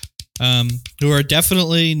two, who are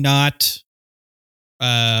definitely not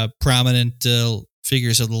prominent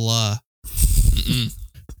figures of the law.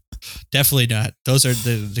 Definitely not. Those are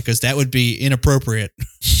because that would be inappropriate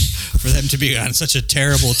for them to be on such a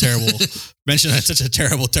terrible mention on such a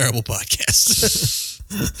terrible podcast.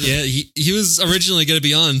 Yeah, he was originally going to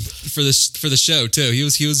be on for the show too. He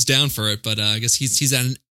was down for it, but I guess he's at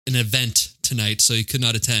an event tonight, so he could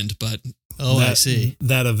not attend. But I see.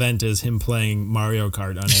 That event is him playing Mario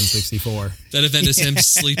Kart on N64. That event is him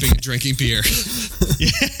sleeping, drinking beer.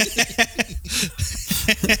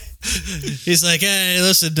 He's like, hey,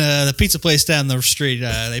 listen, the pizza place down the street,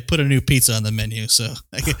 they put a new pizza on the menu, so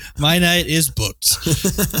my night is booked.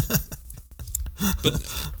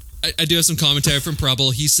 But I do have some commentary from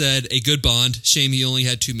Preble. He said, a good Bond. Shame he only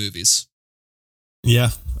had 2 movies. Yeah.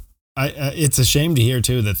 It's a shame to hear,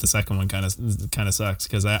 too, that the second one kind of sucks,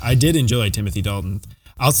 because I did enjoy Timothy Dalton.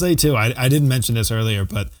 I'll say, too, I didn't mention this earlier,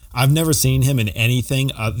 but I've never seen him in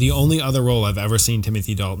anything. The only other role I've ever seen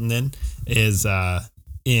Timothy Dalton in is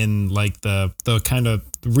in, like, the kind of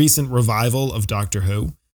recent revival of Doctor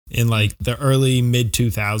Who. In, like, the early,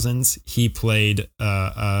 mid-2000s, he played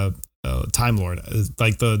Time Lord,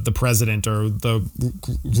 like the president or the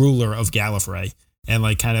ruler of Gallifrey, and,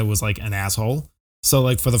 like, kind of was, like, an asshole. So,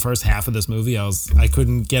 like, for the first half of this movie, I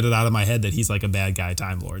couldn't get it out of my head that he's, like, a bad guy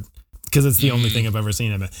Time Lord, because it's the only thing I've ever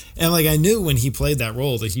seen him in. And, like, I knew when he played that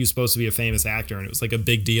role that he was supposed to be a famous actor, and it was, like, a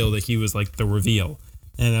big deal that he was, like, the reveal.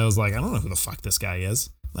 And I was like, I don't know who the fuck this guy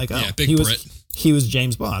is. Like, yeah, big Brit. He was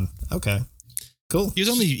James Bond. Okay, cool. He's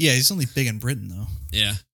only big in Britain, though.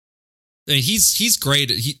 Yeah. I mean, he's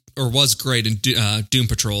great. Was great in Doom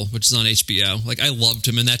Patrol, which is on HBO. Like, I loved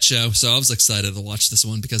him in that show, so I was excited to watch this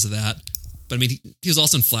one because of that. But I mean, he was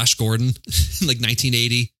also in Flash Gordon in like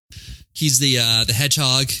 1980. He's the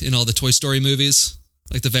hedgehog in all the Toy Story movies,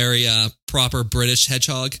 like the very proper British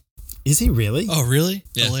hedgehog. Is he really? Oh, really?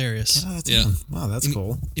 Yeah. Hilarious. Yeah. Wow, that's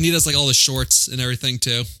cool. And he does like all the shorts and everything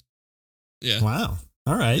too. Yeah. Wow.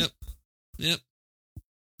 All right. Yep.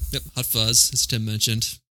 Hot Fuzz, as Tim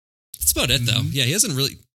mentioned. That's about it, though. Yeah, he hasn't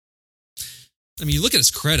really. I mean, you look at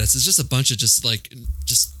his credits; it's just a bunch of just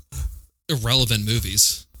irrelevant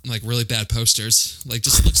movies, like really bad posters. Like,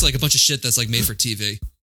 just looks like a bunch of shit that's like made for TV.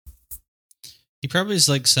 He probably is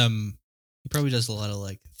like some. He probably does a lot of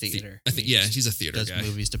like theater. I think, yeah, he's a theater guy. Does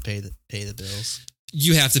movies to pay the bills.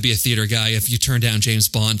 You have to be a theater guy if you turn down James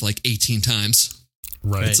Bond like 18 times.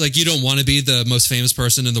 Right. It's like you don't want to be the most famous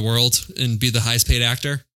person in the world and be the highest paid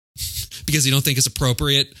actor because you don't think it's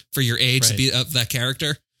appropriate for your age to be that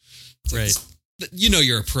character. Right. You know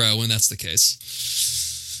you're a pro when that's the case.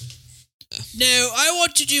 No, I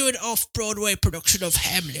want to do an off-Broadway production of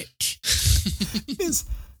Hamlet. his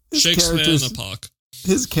Shakespeare in a Park.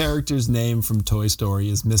 His character's name from Toy Story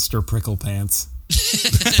is Mr. Pricklepants.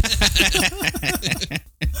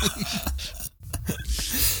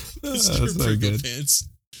 Mr. so good. Pants.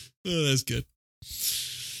 Oh, that's good.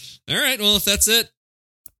 All right, well, if that's it,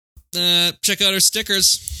 check out our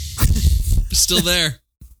stickers. They're still there.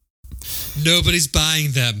 Nobody's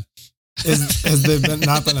buying them. Has there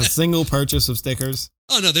not been a single purchase of stickers?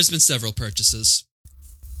 Oh, no, there's been several purchases.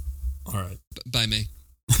 All right. By me.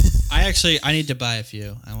 I need to buy a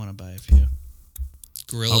few. I want to buy a few.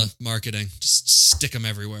 Guerrilla marketing. Just stick them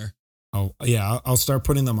everywhere. Oh, yeah. I'll start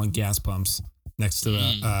putting them on gas pumps next to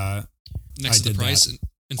the... next to the price?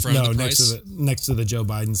 In front of the price? next to the Joe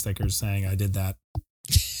Biden stickers saying I did that.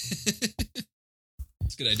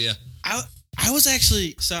 It's a good idea. I was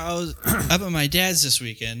up at my dad's this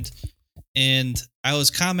weekend, and I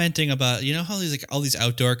was commenting about, you know how these like all these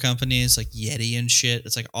outdoor companies like Yeti and shit.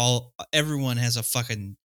 It's like everyone has a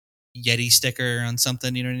fucking Yeti sticker on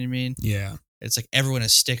something. You know what I mean? Yeah. It's like everyone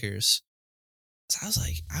has stickers. So I was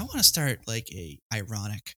like, I want to start like a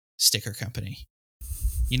ironic sticker company.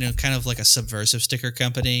 You know, kind of like a subversive sticker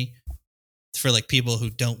company for like people who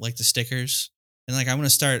don't like the stickers. And like I want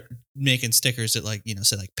to start making stickers that like, you know,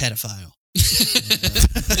 say like pedophile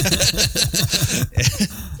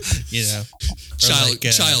You know,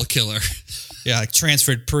 child killer, yeah, like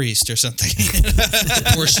transferred priest or something.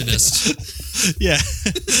 Abortionist. Yeah.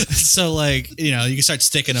 So like, you know, you can start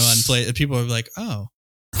sticking them on plate. People are like, oh.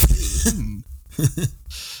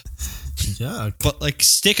 Yuck. But like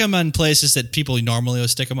stick them on places that people normally would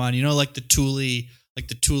stick them on. You know, like the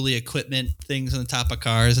Thule equipment things on the top of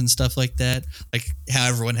cars and stuff like that. Like how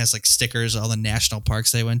everyone has like stickers, all the national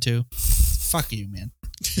parks they went to. Fuck you, man.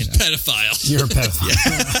 You know. Pedophile. You're a pedophile.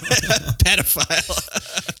 Yeah. Pedophile.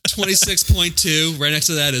 26.2. Right next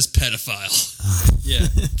to that is pedophile. Yeah.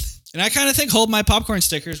 And I kind of think Hold My Popcorn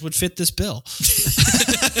stickers would fit this bill.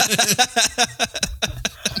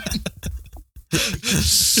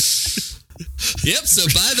 Yep, so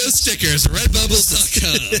buy those stickers at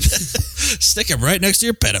redbubble.com. Stick them right next to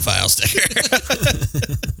your pedophile sticker.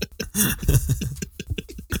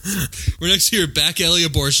 We're next to your back alley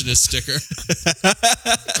abortionist sticker.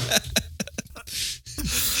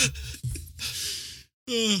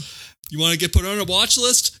 You want to get put on a watch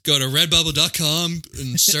list? Go to redbubble.com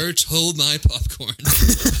and search Hold My Popcorn.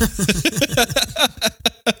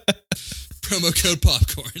 Promo code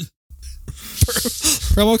popcorn.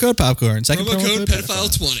 Promo code popcorn. Second promo code pedophile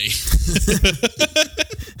 20.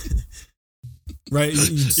 Right.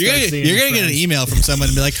 You're gonna get an email from someone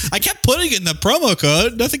and be like, I kept putting in the promo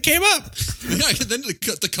code, nothing came up. Yeah, then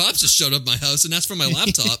the cops just showed up at my house and asked for my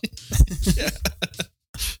laptop.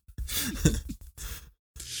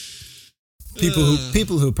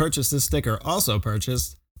 People who purchased this sticker also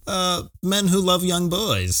purchased Men Who Love Young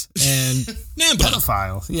Boys and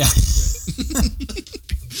pedophile. Yeah.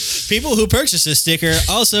 People who purchase this sticker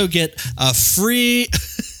also get a free.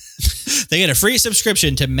 They get a free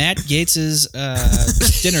subscription to Matt Gates's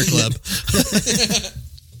dinner club.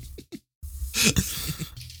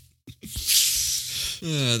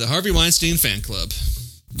 The Harvey Weinstein fan club.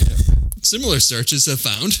 Yep. Similar searches have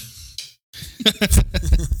found.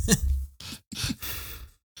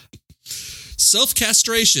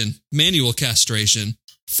 Self-castration, manual castration,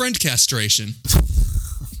 friend castration.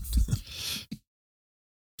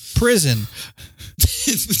 Prison.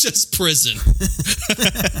 Just prison.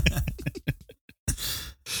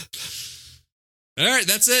 All right,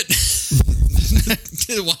 that's it.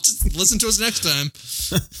 Listen to us next time.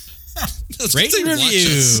 Rate and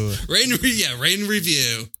review. Rate and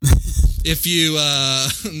review. If you,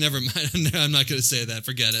 never mind. I'm not going to say that.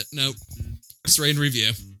 Forget it. Nope. Just rate and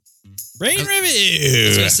review. Rate and review. I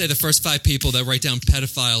was going to say the first 5 people that write down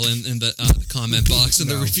pedophile in the comment box and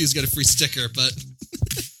the review's got a free sticker, but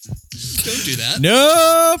don't do that.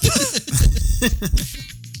 Nope.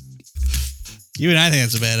 Even I think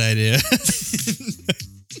that's a bad idea.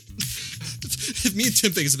 If me and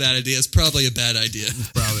Tim think it's a bad idea, it's probably a bad idea.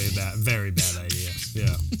 It's probably a very bad idea.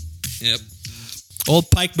 Yeah. Yep. Old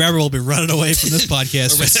Pike Barber will be running away from this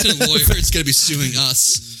podcast. A resident lawyer is going to be suing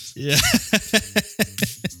us. Yeah.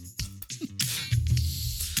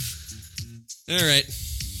 All right.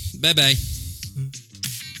 Bye-bye.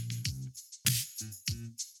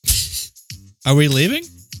 Are we leaving?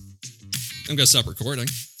 I'm going to stop recording.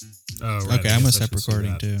 Oh, right. Okay, I'm going to stop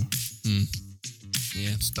recording too.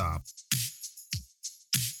 Yeah. Stop.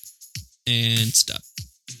 And stop.